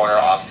in the corner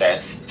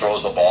offense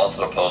throws the ball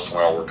into the post, and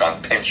we'll work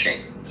on pinching.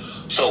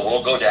 So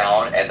we'll go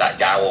down, and that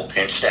guy will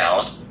pinch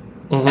down,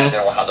 and then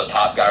we'll have the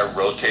top guy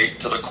rotate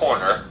to the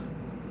corner,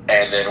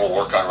 and then we'll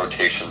work on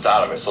rotations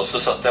out of it. So it's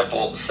just a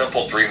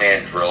simple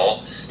 3-man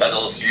drill that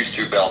those used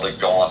to be able to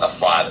go on the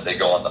fly, that they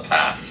go on the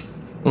pass.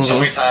 So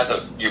many times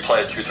you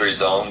play a 2-3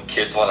 zone,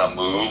 kids want to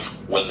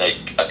move when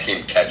a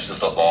team catches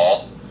the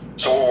ball.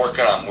 So we're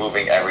working on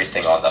moving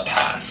everything on the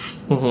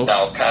pass.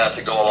 Now, kind of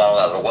to go along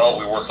with that as well,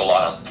 we work a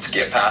lot on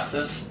skip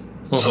passes.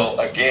 So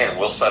again,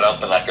 we'll set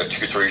up in like a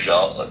 2-3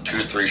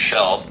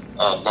 shell.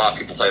 A lot of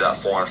people play that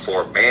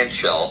 4-on-4 man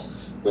shell.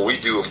 Well, we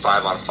do a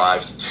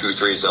 5-on-5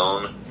 2-3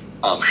 zone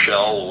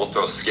shell. We'll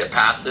throw skip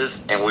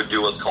passes, and we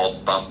do what's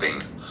called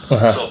bumping.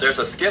 So if there's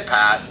a skip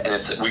pass,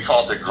 and we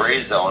call it the gray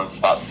zone, it's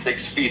about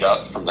 6 feet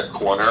up from the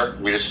corner.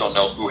 We just don't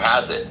know who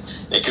has it.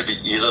 It could be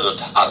either the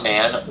top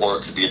man or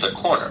it could be the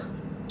corner.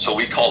 So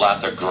we call that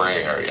the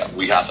gray area.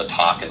 We have to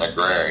talk in the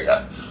gray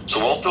area. So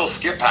we'll throw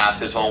skip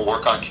passes and we'll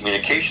work on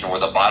communication where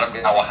the bottom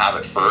guy will have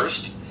it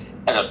first,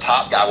 and the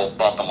top guy will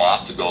bump him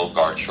off to go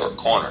guard short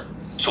corner.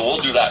 So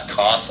we'll do that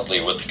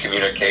constantly with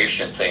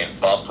communication, saying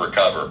bump,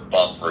 recover,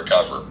 bump,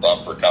 recover,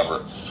 bump,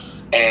 recover.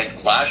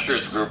 And last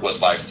year's group was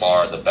by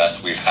far the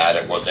best we've had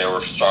it, where they were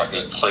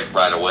starting to click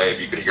right away. If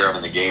you could hear them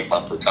in the game,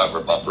 bump,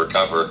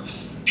 recover,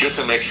 just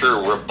to make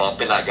sure we're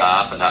bumping that guy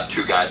off and not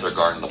two guys are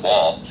guarding the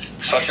ball,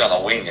 especially on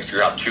the wing. If you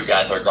have two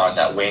guys that are guarding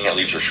that wing, it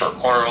leaves your short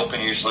corner open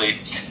usually.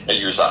 It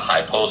leaves that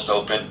high post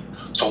open.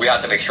 So we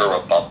have to make sure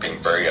we're bumping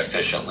very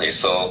efficiently.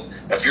 So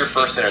if you're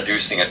first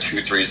introducing a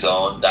 2-3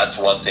 zone, that's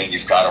one thing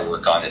you've got to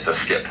work on is the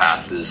skip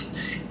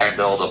passes and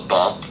be able to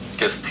bump,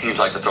 because teams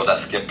like to throw that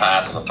skip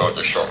pass and throw it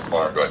to short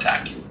corner to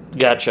attack you.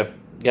 Gotcha.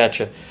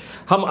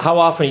 How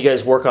often do you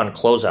guys work on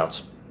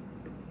closeouts?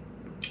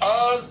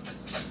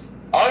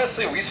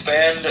 Honestly,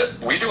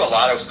 we do a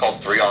lot of what's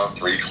called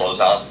 3-on-3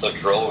 closeouts. The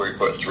drill where we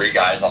put 3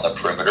 guys on the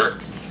perimeter,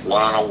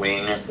 1 on a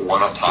wing,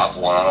 1 on top,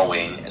 1 on a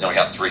wing, and then we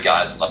have 3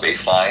 guys on the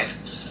baseline.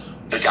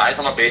 The guys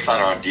on the baseline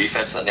are on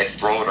defense, and they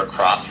throw it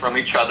across from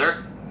each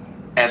other,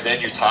 and then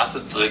you toss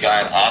it to the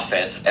guy on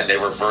offense, and they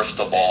reverse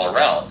the ball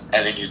around,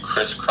 and then you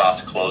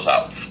crisscross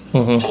closeouts.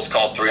 So it's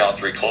called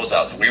 3-on-3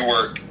 closeouts. We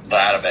work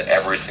that about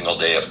every single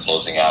day of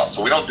closing out.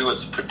 So we don't do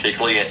it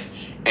particularly in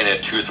a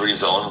 2-3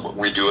 zone.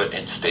 We do it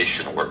in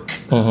station work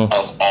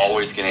of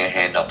always getting a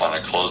hand up on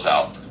a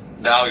closeout.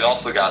 Now you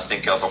also got to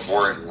think of, if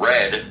we're in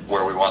red,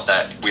 where we know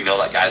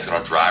that guy's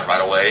going to drive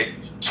right away.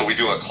 So we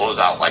do a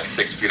closeout like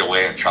 6 feet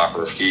away and chop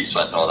our feet,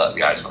 so I know that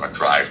guy's going to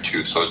drive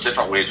too. So there's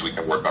different ways we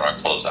can work on our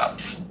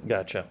closeouts.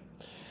 Gotcha.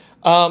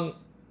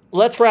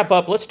 Let's wrap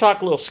up. Let's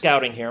talk a little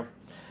scouting here,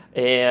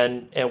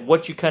 and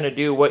what you kind of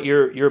do, what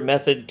your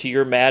method to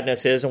your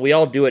madness is, and we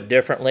all do it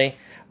differently.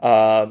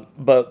 But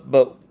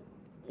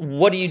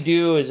what do you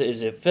do? Is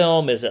it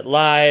film? Is it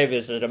live?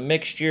 Is it a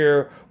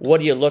mixture?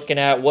 What are you looking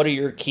at? What are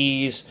your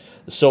keys?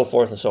 So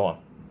forth and so on.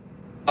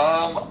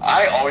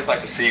 I always like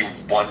to see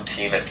one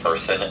team in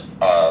person,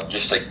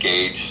 just to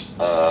gauge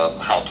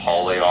how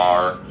tall they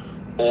are,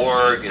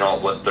 or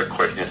what their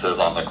quickness is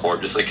on the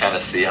court, just to kind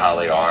of see how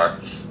they are.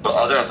 But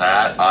other than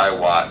that, I'm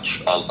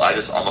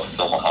a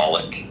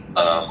filmaholic.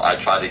 I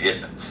try to get,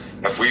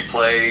 if we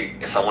play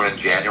someone in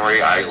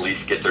January, I at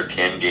least get their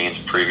 10 games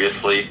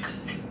previously.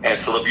 And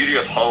so the beauty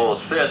of Huddle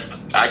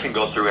Assist, I can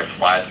go through and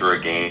fly through a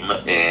game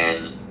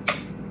in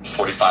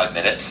 45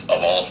 minutes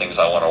of all the things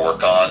I want to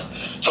work on.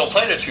 So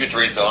playing a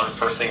 2-3 zone,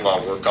 first thing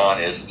I'll work on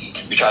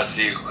is you try to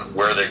see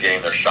where they're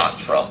getting their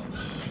shots from.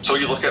 So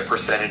you look at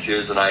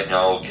percentages, and I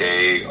know,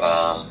 okay,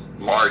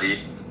 Marty,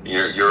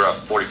 you're a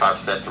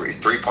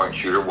 45% three-point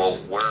shooter. Well,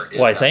 where is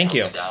that thank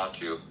you. Down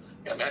to?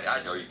 Yeah, man,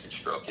 I know you can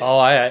stroke it.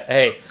 Oh,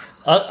 hey.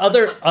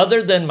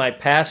 Other than my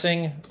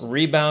passing,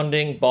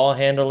 rebounding, ball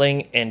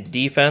handling, and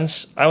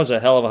defense, I was a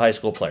hell of a high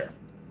school player.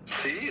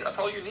 See, that's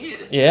all you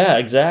need. Yeah,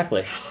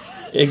 exactly.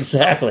 We,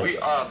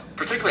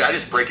 particularly, I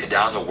just break it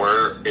down to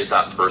where is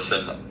that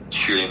person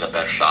shooting the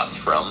best shots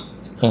from.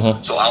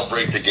 So I'll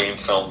break the game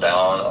film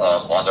down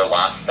on their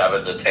last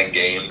 7 to 10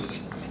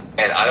 games,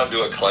 and I don't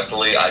do it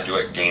collectively. I do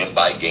it game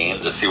by game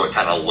to see what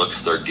kind of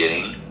looks they're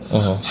getting.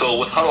 So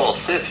with Huddle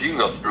Assist, you can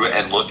go through it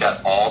and look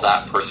at all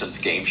that person's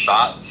game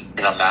shots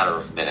in a matter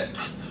of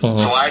minutes. So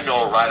I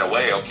know right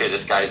away, okay,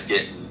 this guy's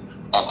getting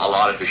a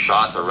lot of his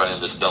shots are running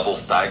this double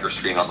stagger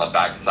screen on the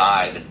back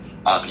side.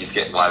 He's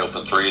getting wide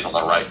open threes on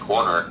the right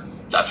corner.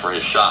 that's where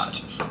his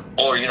shot.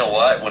 Or you know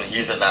what? When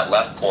he's in that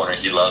left corner,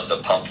 he loves to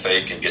pump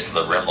fake and get to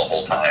the rim the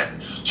whole time.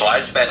 So I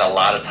spend a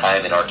lot of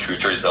time in our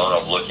 2-3 zone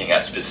of looking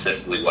at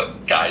specifically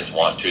what guys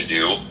want to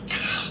do.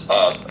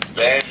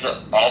 Then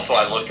also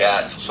I look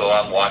at, so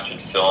I'm watching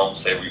film,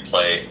 say we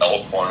play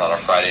Elkhorn on a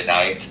Friday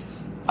night.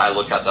 I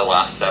look at the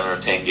last 7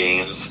 or 10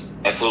 games,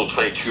 and so we'll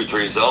play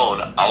 2-3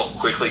 zone. I'll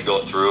quickly go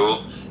through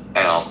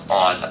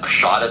on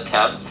shot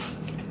attempts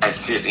and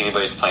see if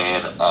anybody's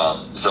playing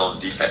zone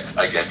defense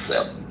against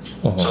them.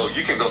 Mm-hmm. So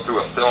you can go through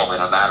a film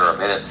in a matter of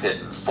minutes,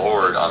 hitting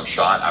forward on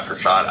shot after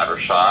shot after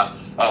shot.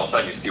 All of a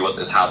sudden, you see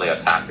how they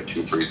attack a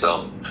 2-3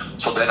 zone.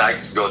 So then I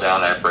go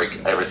down and I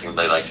break everything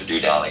they like to do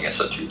down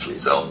against a 2-3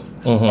 zone.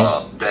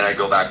 Mm-hmm. Then I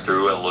go back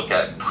through and look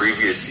at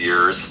previous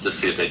years to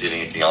see if they did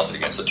anything else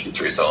against the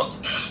 2-3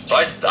 zones. So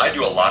I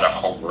do a lot of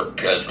homework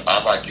because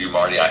I'm like you,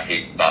 Marty. I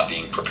hate not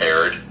being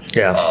prepared.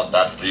 Yeah,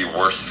 that's the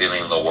worst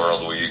feeling in the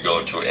world where you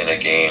go to in a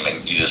game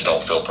and you just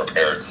don't feel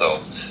prepared.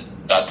 So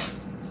that's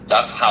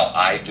how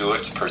I do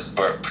it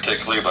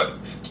particularly, but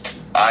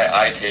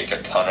I take a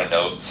ton of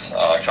notes.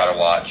 I try to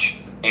watch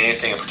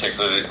anything in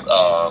particular.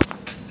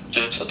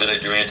 Just did I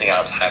do anything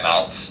out of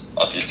timeouts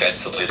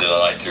defensively that I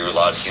like to? A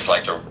lot of teams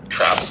like to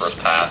trap first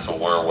pass, so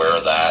we're aware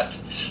of that.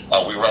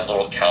 We run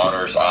little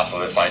counters off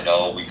of if I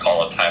know we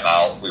call a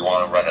timeout, we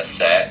want to run a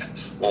set.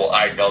 Well,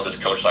 I know this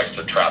coach likes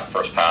to trap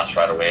first pass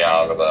right away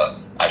out of a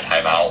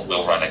timeout.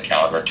 We'll run a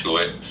counter to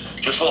it.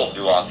 Just little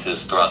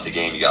nuances throughout the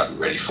game you got to be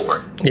ready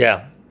for.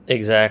 Yeah.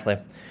 Exactly.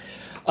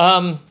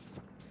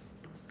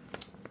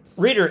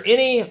 Reader,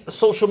 any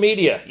social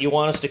media you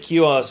want us to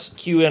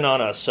cue in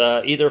on us,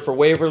 either for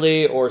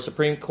Waverly or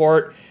Supreme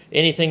Court?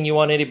 Anything you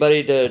want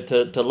anybody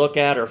to look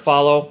at or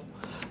follow?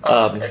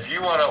 If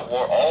you want to,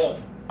 all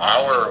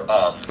our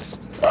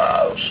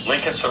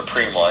Lincoln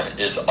Supreme one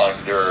is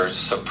under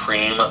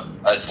Supreme.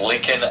 It's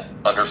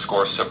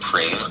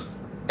Lincoln_Supreme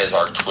is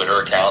our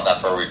Twitter account.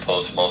 That's where we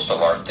post most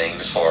of our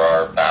things for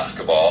our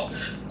basketball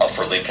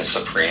for Lincoln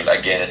Supreme.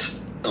 Again, it's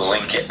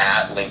Lincoln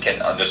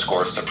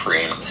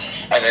 @Lincoln_Supreme.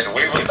 And then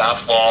Waverly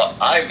basketball,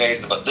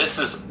 but this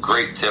is a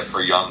great tip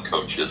for young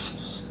coaches.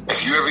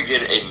 If you ever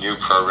get a new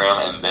program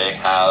and they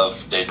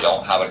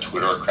don't have a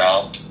Twitter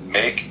account,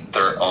 make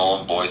their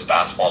own boys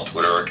basketball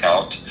Twitter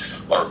account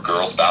or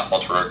girls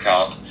basketball Twitter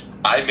account.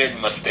 I made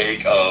the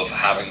mistake of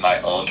having my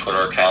own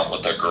Twitter account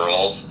with the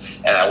girls,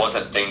 and I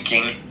wasn't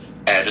thinking,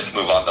 and I just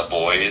moved on to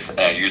boys,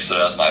 and I used it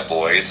as my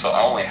boys. So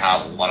I only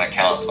have one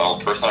account, it's my own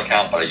personal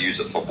account, but I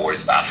use it for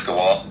boys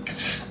basketball.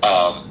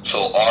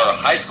 So our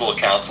high school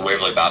account's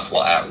Waverly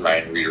basketball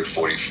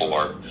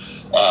 @RyanReader44.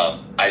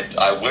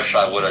 I wish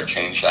I would have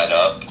changed that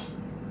up,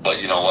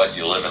 but you know what?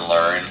 You live and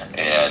learn,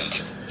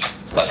 and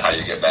that's how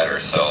you get better.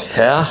 So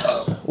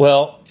yeah.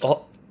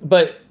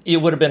 But it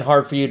would have been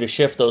hard for you to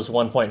shift those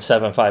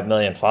 1.75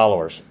 million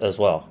followers as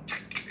well.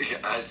 Yeah,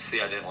 I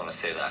didn't want to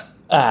say that.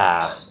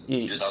 That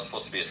was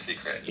supposed to be a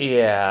secret.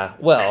 Yeah,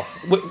 well,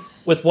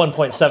 with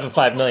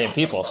 1.75 million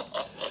people.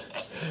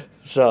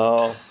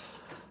 So,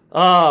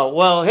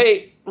 well,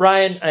 hey,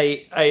 Ryan,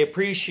 I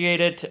appreciate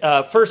it.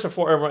 First and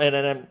foremost,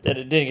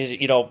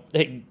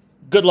 hey,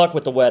 good luck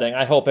with the wedding.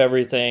 I hope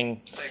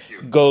everything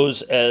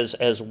goes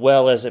as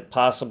well as it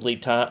possibly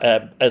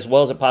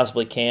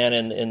can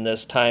in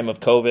this time of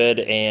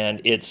COVID,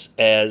 and it's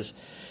as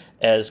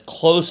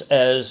close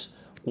as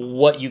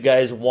what you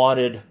guys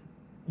wanted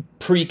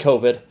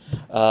pre-COVID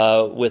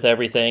with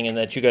everything, and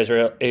that you guys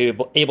are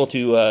able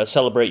to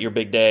celebrate your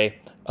big day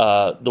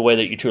the way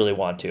that you truly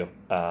want to.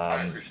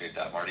 I appreciate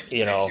that, Marty.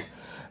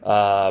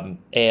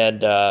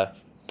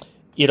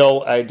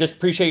 I just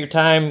appreciate your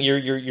time.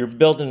 You're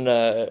building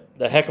a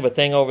heck of a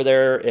thing over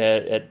there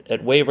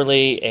at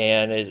Waverly,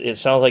 and it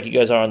sounds like you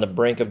guys are on the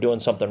brink of doing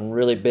something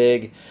really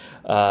big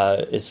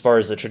as far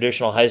as the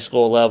traditional high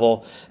school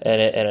level, and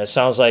it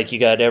sounds like you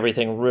got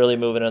everything really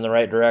moving in the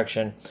right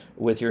direction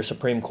with your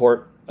Supreme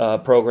Court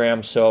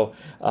program. So,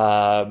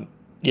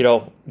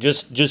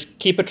 just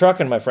keep it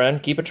trucking, my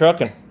friend. Keep it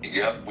trucking.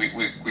 Yep, we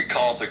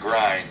call it the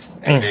grind.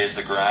 Every day is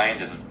the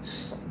grind, and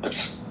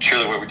that's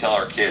truly what we tell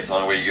our kids. The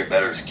only way you get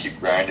better is keep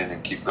grinding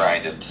and keep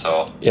grinding.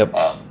 So, yep.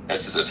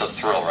 It's a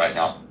thrill right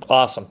now.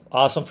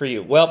 Awesome for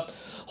you. Well,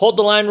 hold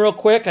the line real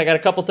quick. I got a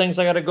couple things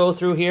I got to go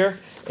through here,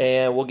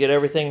 and we'll get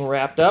everything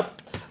wrapped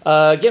up.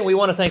 Again, we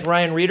want to thank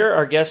Ryan Reader,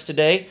 our guest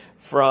today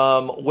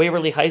from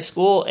Waverly High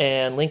School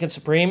and Lincoln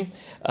Supreme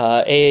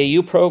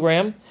AAU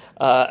program.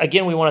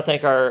 Again, we want to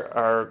thank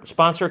our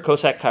sponsor,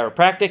 Cossack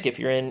Chiropractic. If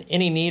you're in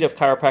any need of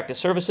chiropractic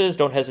services,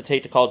 don't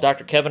hesitate to call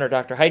Dr. Kevin or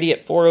Dr. Heidi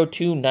at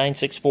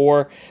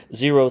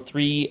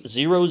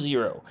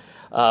 402-964-0300.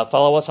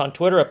 Follow us on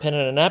Twitter at Pen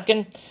and a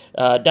Napkin.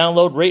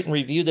 Download, rate, and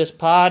review this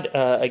pod.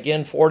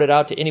 Again, forward it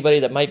out to anybody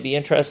that might be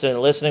interested in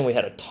listening. We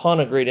had a ton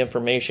of great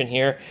information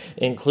here,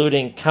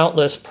 including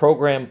countless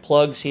program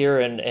plugs here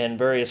and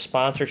various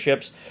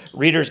sponsorships.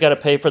 Reader's got to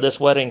pay for this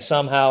wedding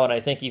somehow, and I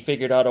think he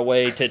figured out a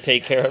way to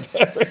take care of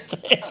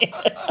everything.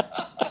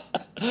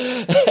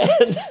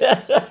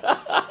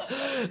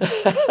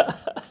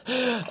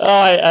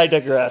 I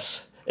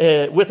digress.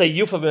 With a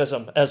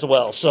euphemism as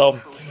well. So,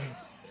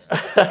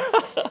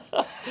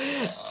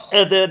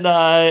 And then,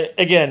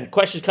 again,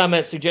 questions,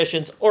 comments,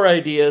 suggestions, or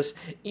ideas,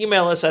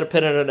 email us at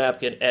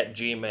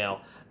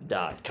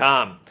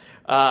penandanapkin@gmail.com.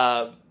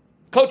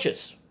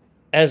 Coaches,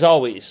 as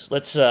always,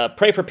 let's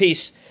pray for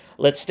peace,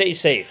 let's stay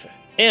safe,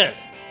 and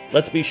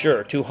let's be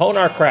sure to hone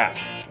our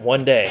craft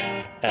one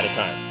day at a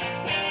time.